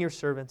rewarding your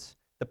servants,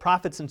 the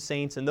prophets and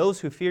saints, and those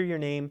who fear your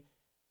name,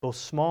 both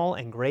small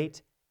and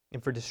great,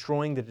 and for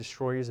destroying the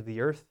destroyers of the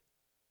earth."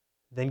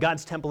 Then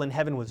God's temple in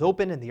heaven was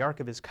opened, and the ark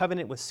of His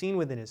covenant was seen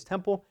within His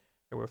temple.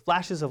 There were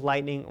flashes of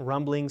lightning,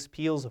 rumblings,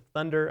 peals of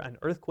thunder, an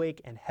earthquake,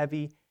 and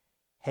heavy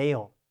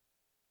hail.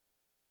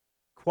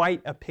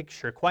 Quite a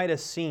picture, quite a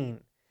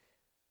scene.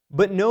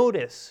 But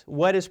notice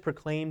what is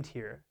proclaimed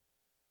here.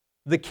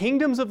 The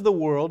kingdoms of the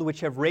world,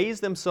 which have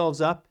raised themselves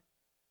up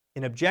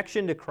in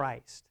objection to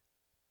Christ,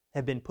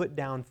 have been put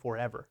down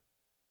forever.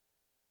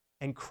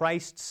 And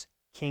Christ's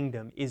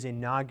kingdom is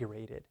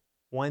inaugurated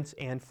once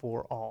and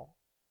for all.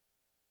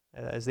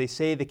 As they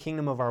say, the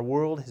kingdom of our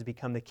world has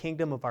become the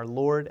kingdom of our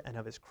Lord and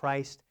of His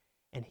Christ,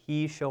 and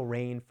He shall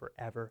reign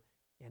forever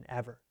and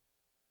ever.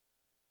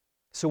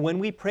 So when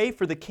we pray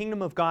for the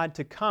kingdom of God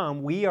to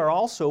come, we are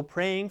also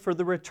praying for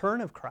the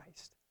return of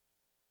Christ.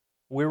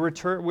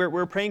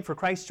 We're praying for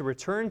Christ to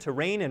return, to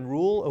reign and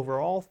rule over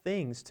all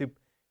things, to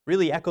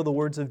really echo the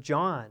words of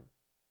John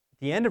at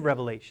the end of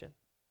Revelation.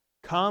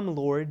 Come,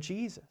 Lord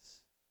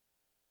Jesus.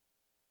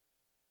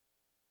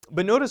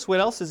 But notice what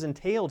else is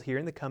entailed here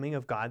in the coming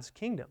of God's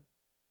kingdom.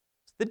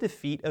 It's the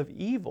defeat of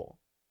evil.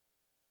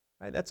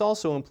 Right? That's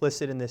also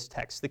implicit in this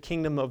text. The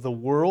kingdom of the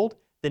world,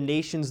 the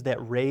nations that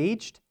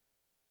raged,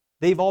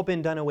 they've all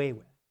been done away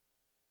with.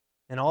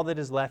 And all that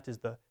is left is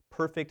the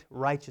perfect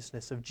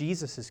righteousness of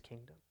Jesus'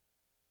 kingdom.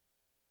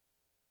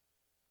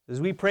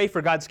 As we pray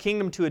for God's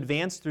kingdom to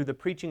advance through the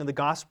preaching of the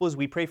gospel, as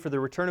we pray for the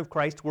return of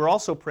Christ, we're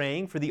also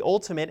praying for the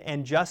ultimate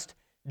and just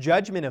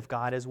judgment of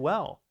God as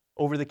well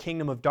over the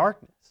kingdom of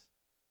darkness,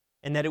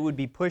 and that it would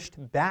be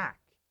pushed back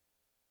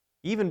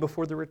even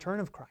before the return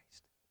of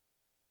Christ.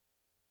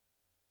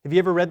 Have you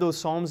ever read those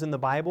Psalms in the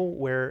Bible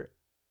where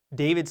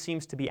David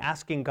seems to be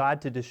asking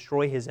God to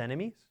destroy his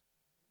enemies?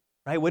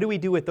 Right? What do we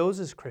do with those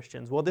as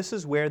Christians? Well, this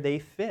is where they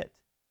fit.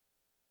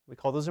 We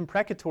call those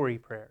imprecatory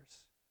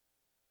prayers.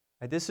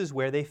 Right? This is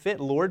where they fit.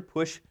 Lord,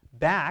 push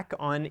back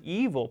on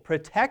evil.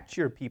 Protect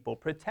your people.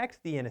 Protect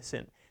the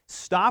innocent.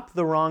 Stop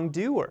the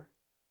wrongdoer.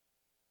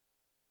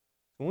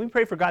 When we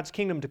pray for God's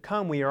kingdom to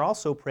come, we are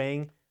also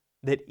praying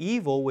that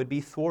evil would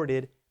be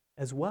thwarted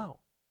as well.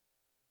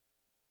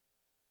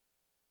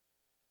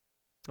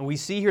 And we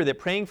see here that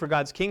praying for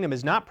God's kingdom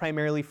is not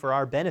primarily for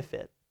our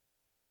benefit.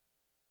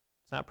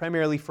 It's not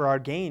primarily for our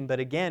gain, but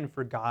again,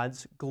 for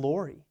God's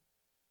glory.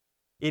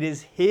 It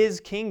is His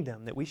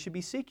kingdom that we should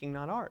be seeking,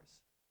 not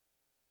ours.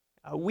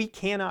 We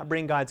cannot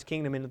bring God's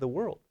kingdom into the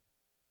world.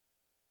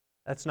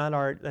 That's not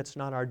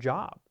our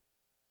job.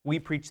 We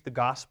preach the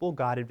gospel,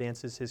 God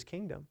advances His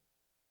kingdom.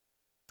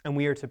 And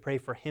we are to pray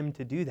for Him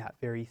to do that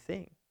very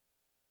thing,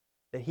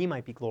 that He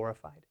might be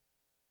glorified.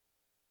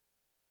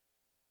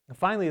 And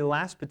finally, the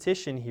last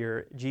petition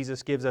here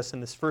Jesus gives us in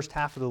this first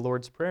half of the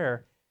Lord's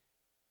Prayer,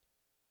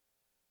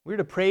 we're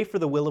to pray for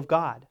the will of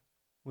God.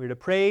 We're to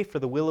pray for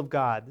the will of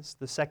God. This is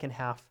the second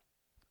half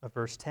of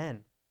verse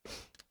 10.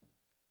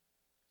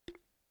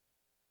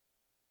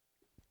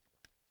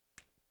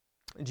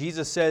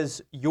 Jesus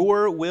says,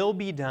 "Your will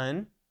be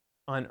done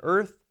on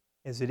earth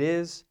as it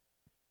is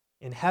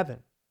in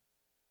heaven."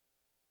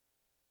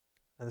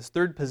 Now, this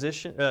third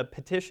petition,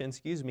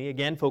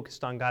 again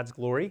focused on God's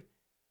glory,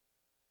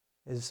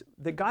 is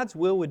that God's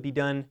will would be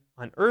done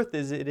on earth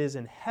as it is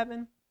in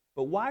heaven.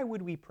 But why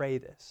would we pray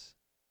this?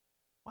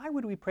 Why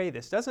would we pray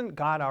this? Doesn't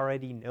God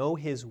already know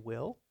His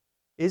will?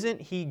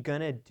 Isn't He going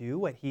to do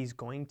what He's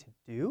going to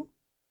do?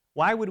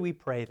 Why would we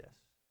pray this?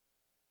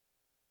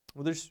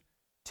 Well, there's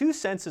two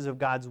senses of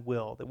God's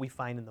will that we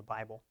find in the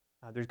Bible.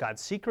 There's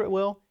God's secret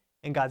will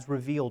and God's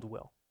revealed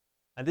will.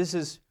 This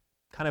is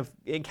kind of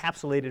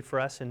encapsulated for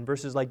us in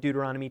verses like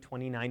Deuteronomy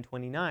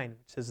 29:29.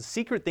 It says, "The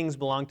secret things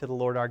belong to the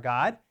Lord our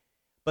God,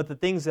 but the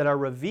things that are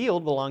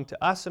revealed belong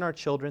to us and our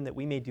children, that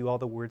we may do all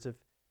the words of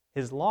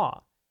His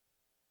law."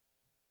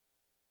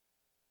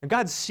 And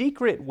God's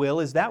secret will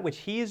is that which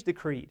He has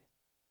decreed.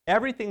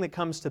 Everything that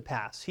comes to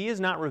pass, He has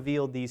not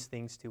revealed these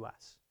things to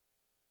us.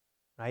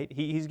 Right?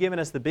 He's given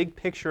us the big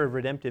picture of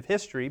redemptive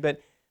history,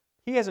 but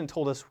He hasn't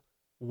told us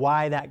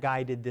why that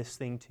guy did this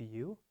thing to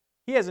you.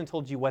 He hasn't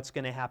told you what's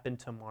going to happen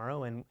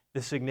tomorrow and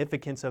the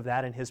significance of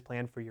that in His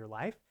plan for your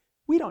life.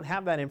 We don't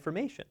have that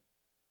information.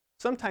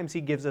 Sometimes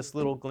He gives us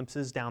little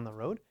glimpses down the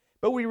road,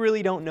 but we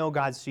really don't know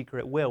God's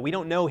secret will. We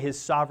don't know His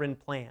sovereign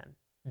plan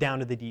down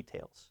to the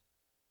details.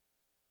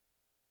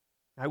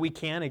 Now, we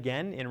can,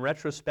 again, in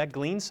retrospect,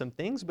 glean some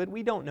things, but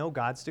we don't know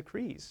God's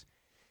decrees.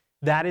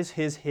 That is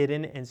His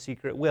hidden and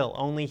secret will.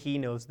 Only He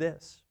knows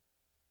this.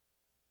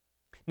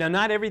 Now,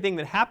 not everything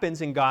that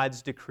happens in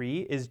God's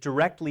decree is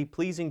directly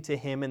pleasing to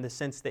Him in the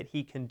sense that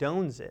He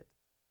condones it.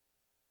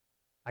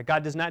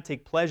 God does not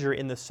take pleasure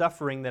in the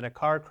suffering that a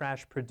car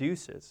crash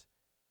produces,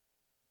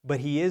 but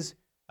He is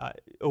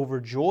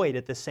overjoyed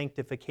at the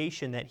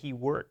sanctification that He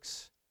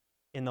works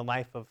in the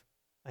life of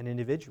an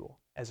individual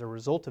as a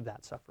result of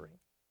that suffering.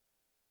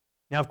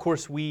 Now, of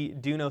course, we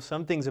do know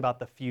some things about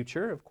the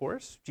future, of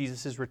course,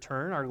 Jesus'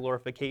 return, our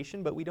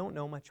glorification, but we don't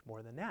know much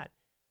more than that.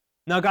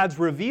 Now, God's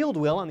revealed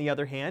will, on the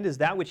other hand, is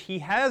that which He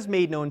has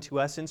made known to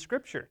us in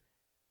Scripture.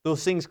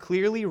 Those things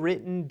clearly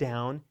written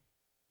down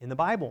in the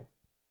Bible.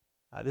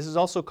 This is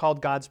also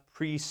called God's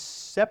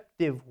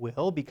preceptive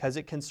will because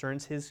it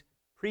concerns His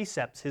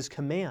precepts, His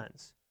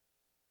commands.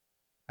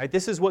 Right?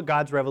 This is what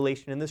God's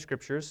revelation in the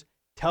Scriptures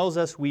tells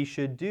us we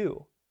should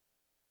do.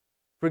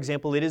 For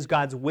example, it is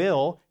God's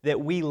will that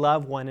we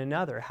love one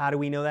another. How do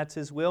we know that's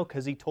His will?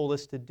 Because He told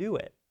us to do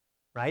it.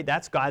 Right?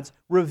 That's God's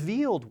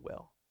revealed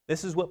will.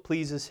 This is what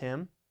pleases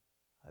Him.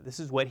 This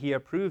is what He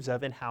approves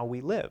of in how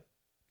we live.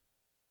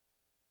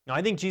 Now,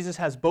 I think Jesus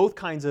has both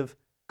kinds of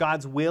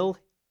God's will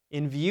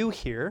in view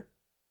here.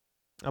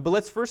 But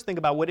let's first think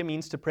about what it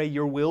means to pray,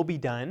 "Your will be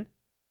done,"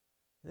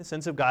 in the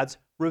sense of God's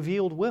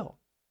revealed will.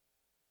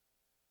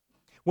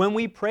 When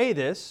we pray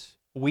this,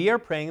 we are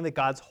praying that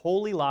God's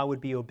holy law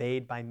would be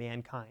obeyed by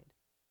mankind,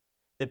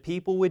 that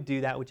people would do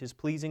that which is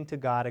pleasing to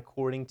God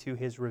according to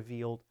His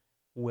revealed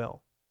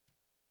will.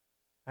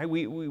 Right?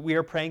 We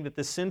are praying that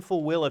the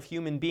sinful will of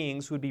human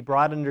beings would be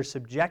brought under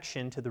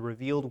subjection to the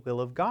revealed will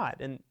of God.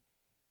 And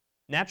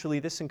naturally,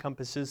 this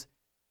encompasses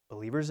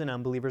believers and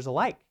unbelievers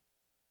alike.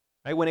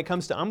 Right? When it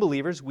comes to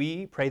unbelievers,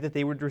 we pray that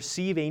they would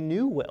receive a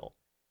new will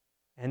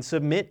and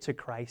submit to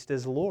Christ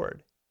as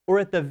Lord, or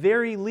at the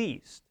very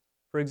least,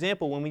 For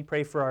example, when we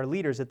pray for our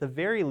leaders, at the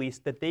very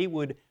least, that they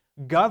would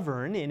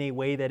govern in a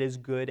way that is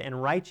good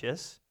and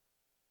righteous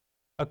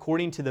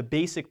according to the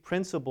basic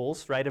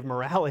principles, right, of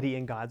morality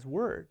in God's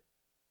Word.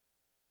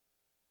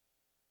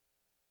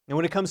 And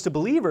when it comes to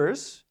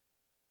believers,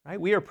 right,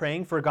 we are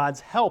praying for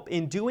God's help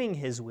in doing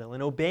His will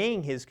and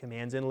obeying His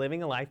commands and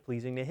living a life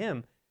pleasing to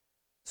Him.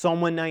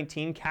 Psalm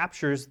 119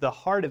 captures the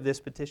heart of this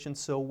petition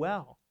so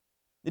well.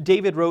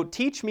 David wrote,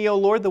 "Teach me, O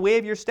Lord, the way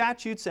of your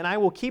statutes, and I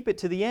will keep it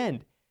to the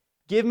end.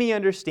 Give me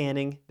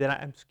understanding that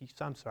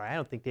I'm sorry, I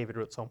don't think David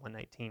wrote Psalm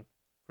 119.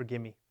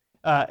 Forgive me.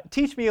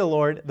 Teach me, O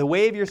Lord, the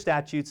way of your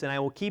statutes, and I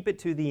will keep it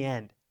to the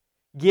end.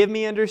 Give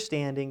me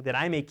understanding that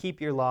I may keep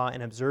your law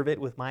and observe it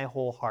with my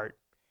whole heart.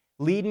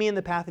 Lead me in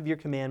the path of your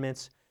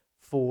commandments,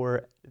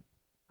 for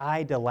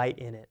I delight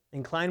in it.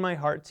 Incline my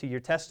heart to your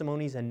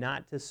testimonies and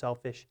not to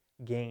selfish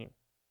gain."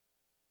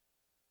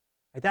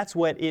 Right, that's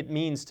what it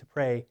means to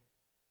pray,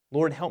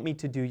 "Lord, help me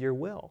to do your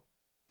will."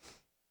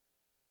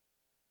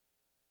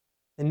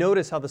 And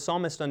notice how the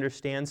psalmist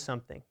understands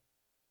something.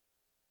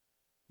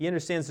 He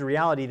understands the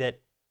reality that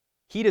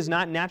he does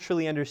not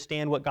naturally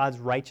understand what God's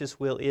righteous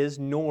will is,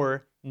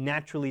 nor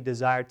naturally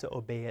desire to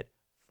obey it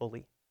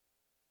fully.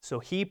 So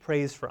he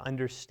prays for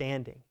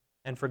understanding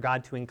and for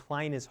God to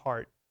incline his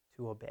heart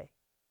to obey.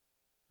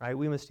 Right?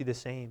 We must do the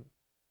same.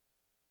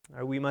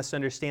 Right? We must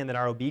understand that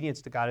our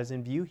obedience to God is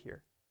in view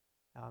here.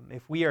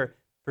 If we are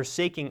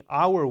forsaking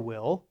our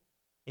will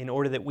in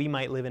order that we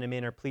might live in a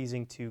manner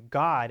pleasing to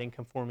God and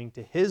conforming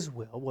to His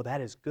will, well,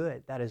 that is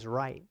good. That is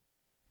right.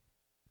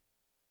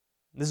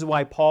 This is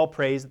why Paul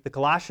prays that the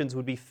Colossians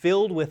would be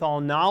filled with all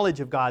knowledge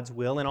of God's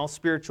will and all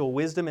spiritual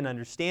wisdom and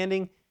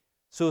understanding,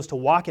 so as to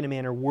walk in a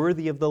manner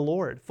worthy of the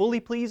Lord, fully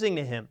pleasing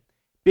to Him,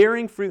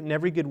 bearing fruit in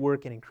every good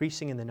work and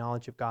increasing in the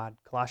knowledge of God.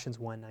 Colossians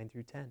 1, 9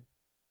 through 10.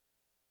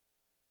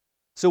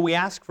 So we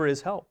ask for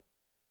His help,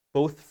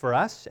 both for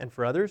us and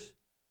for others,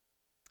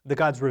 that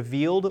God's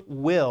revealed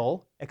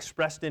will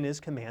expressed in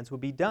His commands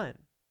would be done.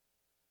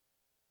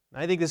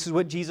 I think this is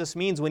what Jesus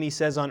means when He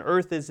says, "On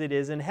earth as it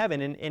is in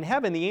heaven." In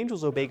heaven, the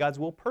angels obey God's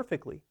will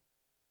perfectly.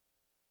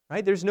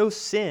 Right? There's no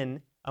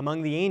sin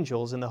among the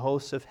angels in the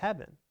hosts of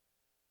heaven.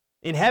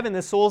 In heaven,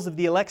 the souls of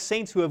the elect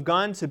saints who have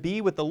gone to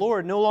be with the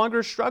Lord no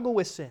longer struggle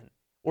with sin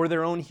or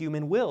their own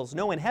human wills.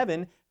 No, in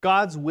heaven,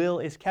 God's will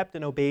is kept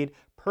and obeyed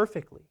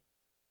perfectly.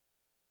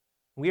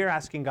 We are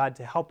asking God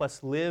to help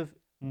us live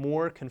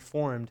more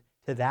conformed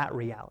to that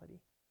reality.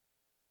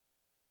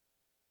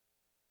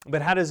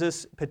 But how does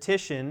this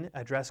petition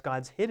address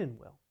God's hidden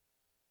will?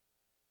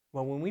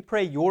 Well, when we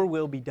pray, "Your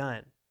will be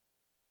done,"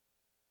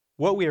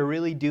 what we are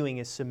really doing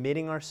is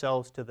submitting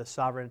ourselves to the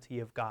sovereignty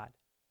of God.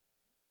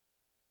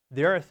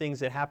 There are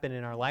things that happen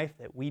in our life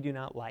that we do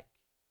not like,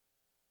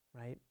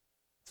 right?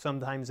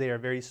 Sometimes they are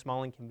very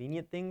small and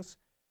convenient things.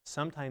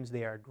 Sometimes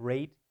they are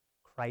great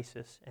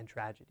crisis and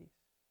tragedies.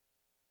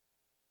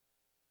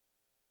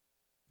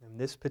 And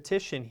this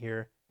petition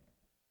here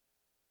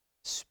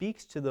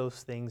speaks to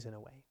those things in a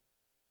way.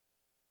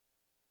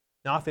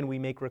 And often we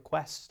make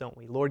requests, don't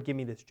we? "Lord, give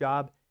me this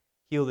job,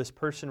 heal this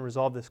person,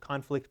 resolve this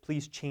conflict,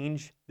 please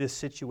change this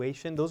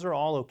situation." Those are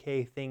all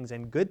okay things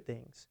and good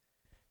things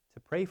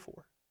to pray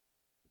for.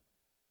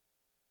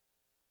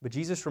 But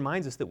Jesus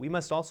reminds us that we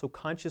must also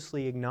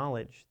consciously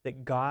acknowledge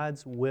that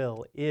God's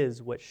will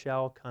is what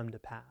shall come to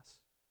pass.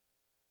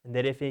 And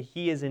that if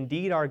He is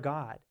indeed our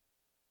God,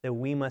 that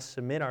we must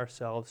submit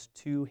ourselves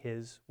to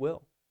His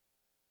will.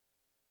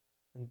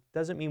 It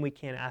doesn't mean we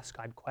can't ask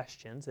God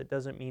questions. It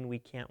doesn't mean we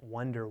can't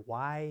wonder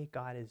why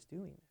God is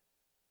doing it.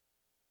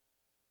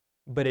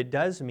 But it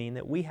does mean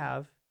that we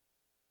have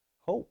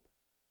hope.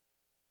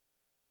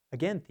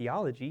 Again,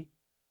 theology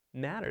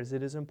matters.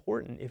 It is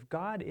important. If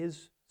God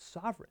is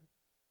sovereign,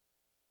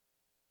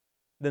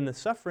 then the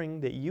suffering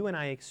that you and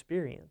I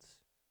experience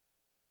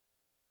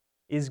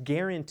is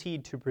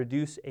guaranteed to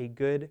produce a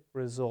good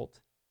result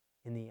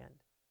in the end.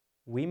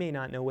 We may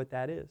not know what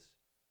that is,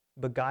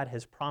 but God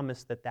has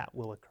promised that that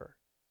will occur.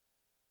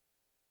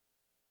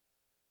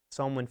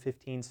 Psalm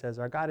 115 says,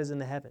 "Our God is in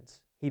the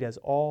heavens. He does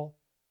all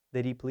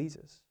that He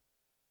pleases."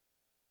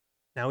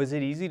 Now, is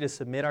it easy to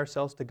submit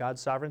ourselves to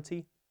God's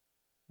sovereignty?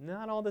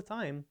 Not all the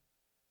time.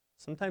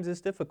 Sometimes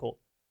it's difficult.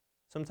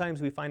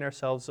 Sometimes we find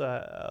ourselves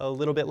a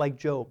little bit like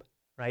Job,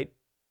 right?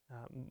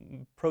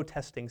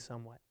 Protesting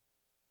somewhat.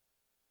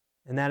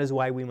 And that is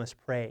why we must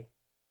pray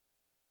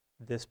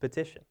this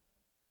petition.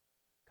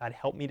 God,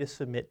 help me to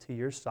submit to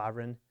your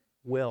sovereign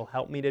will.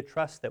 Help me to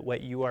trust that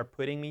what you are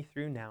putting me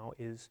through now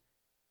is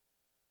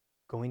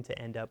going to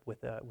end up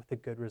with a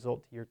good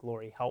result to your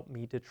glory. Help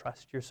me to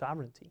trust your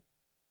sovereignty.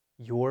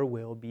 Your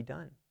will be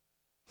done.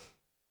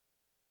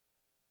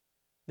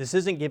 This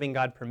isn't giving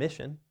God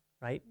permission,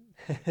 right?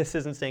 This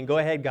isn't saying, "Go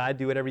ahead, God,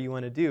 do whatever you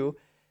want to do."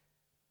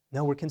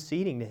 No, we're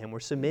conceding to Him. We're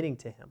submitting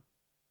to Him.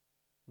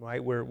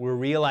 Right? We're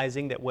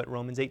realizing that what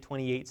Romans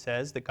 8:28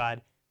 says, that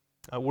God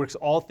works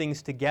all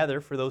things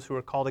together for those who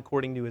are called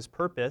according to His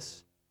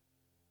purpose.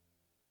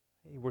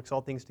 He works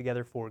all things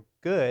together for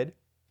good.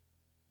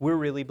 We're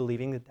really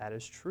believing that that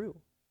is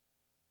true.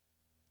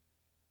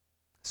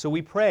 So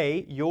we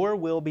pray, your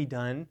will be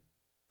done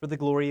for the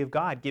glory of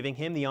God, giving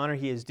him the honor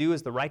he is due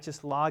as the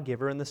righteous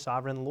lawgiver and the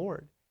sovereign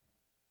Lord.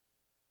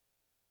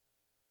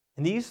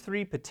 And these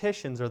three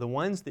petitions are the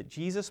ones that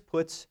Jesus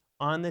puts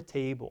on the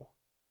table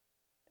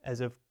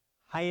as of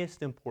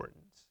highest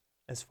importance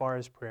as far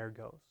as prayer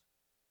goes.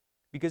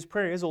 Because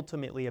prayer is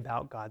ultimately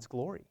about God's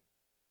glory.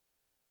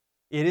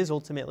 It is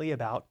ultimately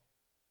about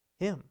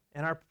him,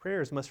 and our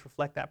prayers must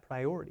reflect that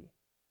priority.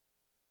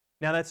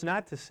 Now, that's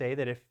not to say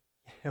that if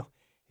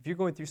you're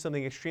going through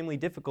something extremely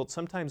difficult,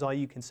 sometimes all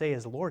you can say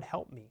is, Lord,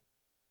 help me.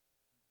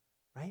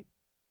 Right?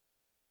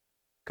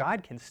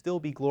 God can still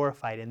be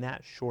glorified in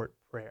that short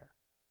prayer.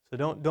 So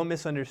don't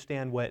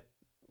misunderstand what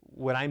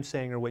I'm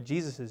saying or what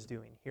Jesus is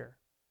doing here.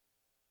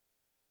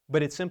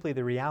 But it's simply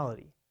the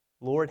reality.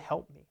 Lord,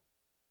 help me.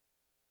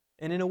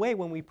 And in a way,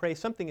 when we pray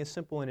something as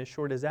simple and as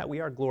short as that, we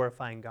are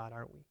glorifying God,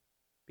 aren't we?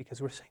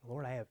 Because we're saying,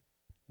 Lord, I have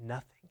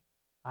nothing.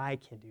 I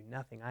can do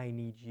nothing. I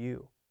need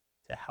you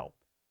to help.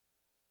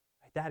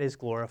 Right? That is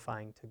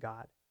glorifying to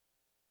God.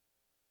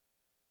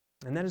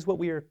 And that is what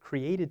we are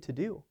created to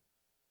do,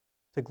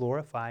 to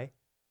glorify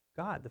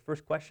God. The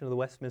first question of the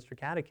Westminster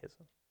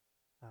Catechism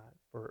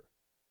for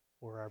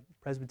our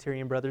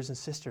Presbyterian brothers and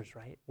sisters,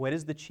 right? What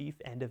is the chief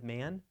end of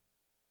man?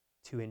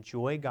 To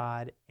enjoy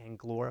God and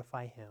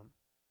glorify him,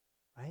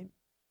 right?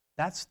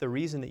 That's the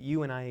reason that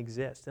you and I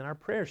exist, and our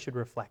prayers should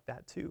reflect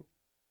that too.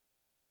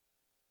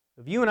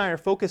 If you and I are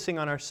focusing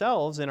on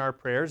ourselves in our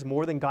prayers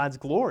more than God's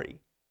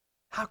glory,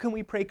 how can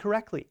we pray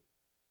correctly?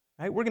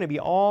 Right? We're going to be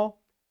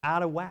all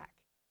out of whack.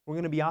 We're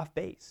going to be off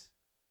base.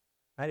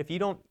 Right? If you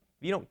don't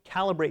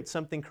calibrate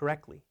something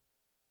correctly,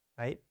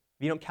 right?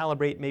 If you don't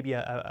calibrate maybe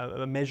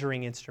a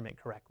measuring instrument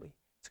correctly,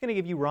 it's going to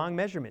give you wrong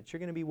measurements. You're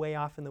going to be way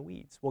off in the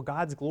weeds. Well,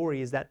 God's glory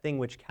is that thing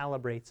which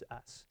calibrates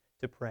us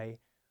to pray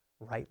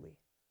rightly.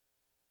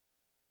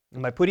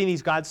 And by putting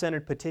these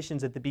God-centered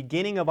petitions at the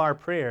beginning of our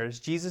prayers,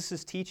 Jesus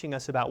is teaching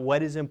us about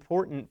what is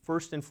important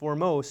first and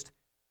foremost,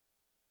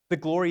 the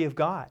glory of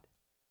God.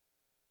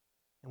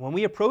 And when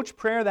we approach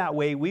prayer that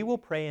way, we will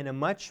pray in a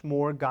much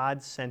more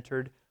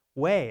God-centered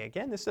way.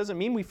 Again, this doesn't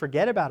mean we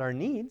forget about our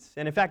needs.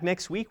 And in fact,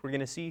 next week we're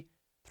going to see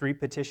 3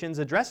 petitions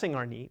addressing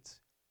our needs.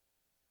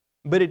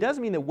 But it does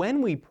mean that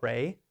when we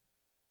pray,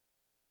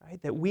 right,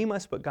 that we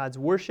must put God's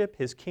worship,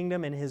 his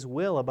kingdom, and his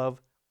will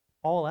above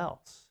all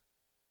else.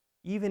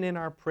 Even in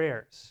our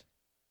prayers,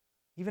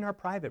 even our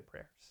private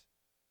prayers,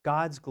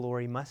 God's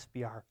glory must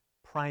be our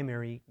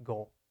primary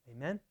goal.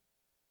 Amen?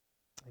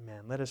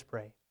 Amen. Let us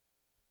pray.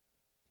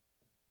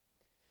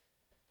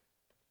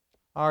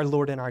 Our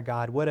Lord and our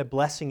God, what a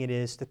blessing it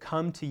is to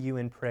come to you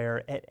in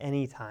prayer at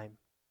any time,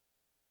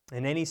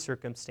 in any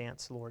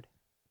circumstance, Lord.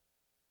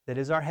 That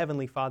as our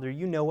Heavenly Father,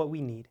 you know what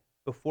we need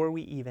before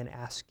we even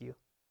ask you.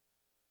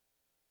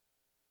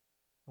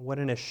 What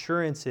an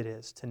assurance it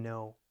is to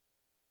know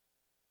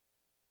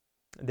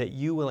that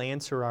you will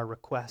answer our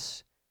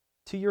requests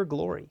to your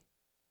glory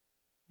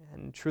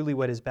and truly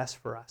what is best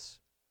for us.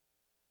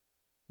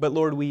 But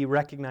Lord, we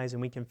recognize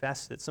and we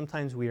confess that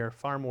sometimes we are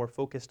far more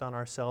focused on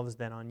ourselves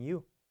than on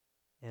you,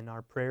 and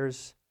our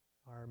prayers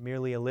are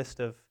merely a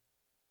list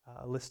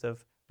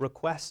of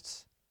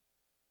requests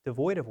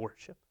devoid of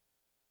worship.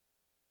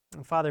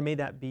 And Father, may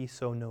that be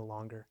so no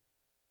longer.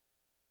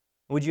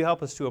 Would you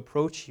help us to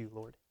approach you,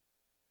 Lord,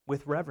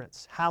 with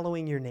reverence,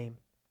 hallowing your name,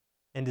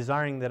 and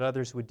desiring that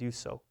others would do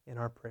so in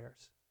our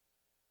prayers.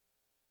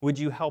 Would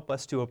you help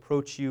us to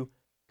approach you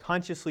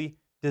consciously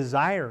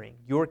desiring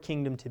your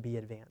kingdom to be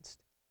advanced?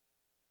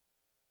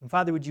 And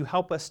Father, would you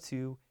help us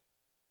to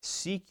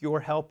seek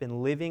your help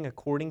in living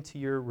according to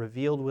your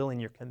revealed will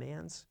and your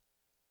commands,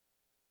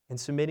 and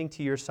submitting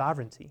to your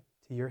sovereignty,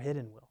 to your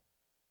hidden will?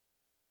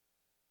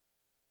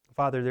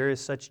 Father, there is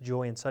such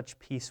joy and such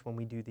peace when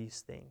we do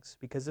these things,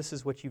 because this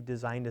is what you've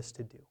designed us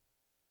to do.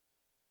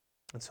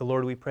 And so,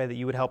 Lord, we pray that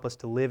you would help us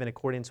to live in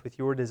accordance with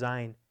your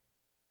design,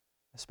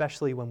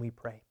 especially when we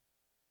pray.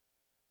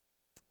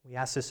 We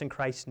ask this in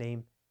Christ's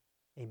name.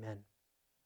 Amen.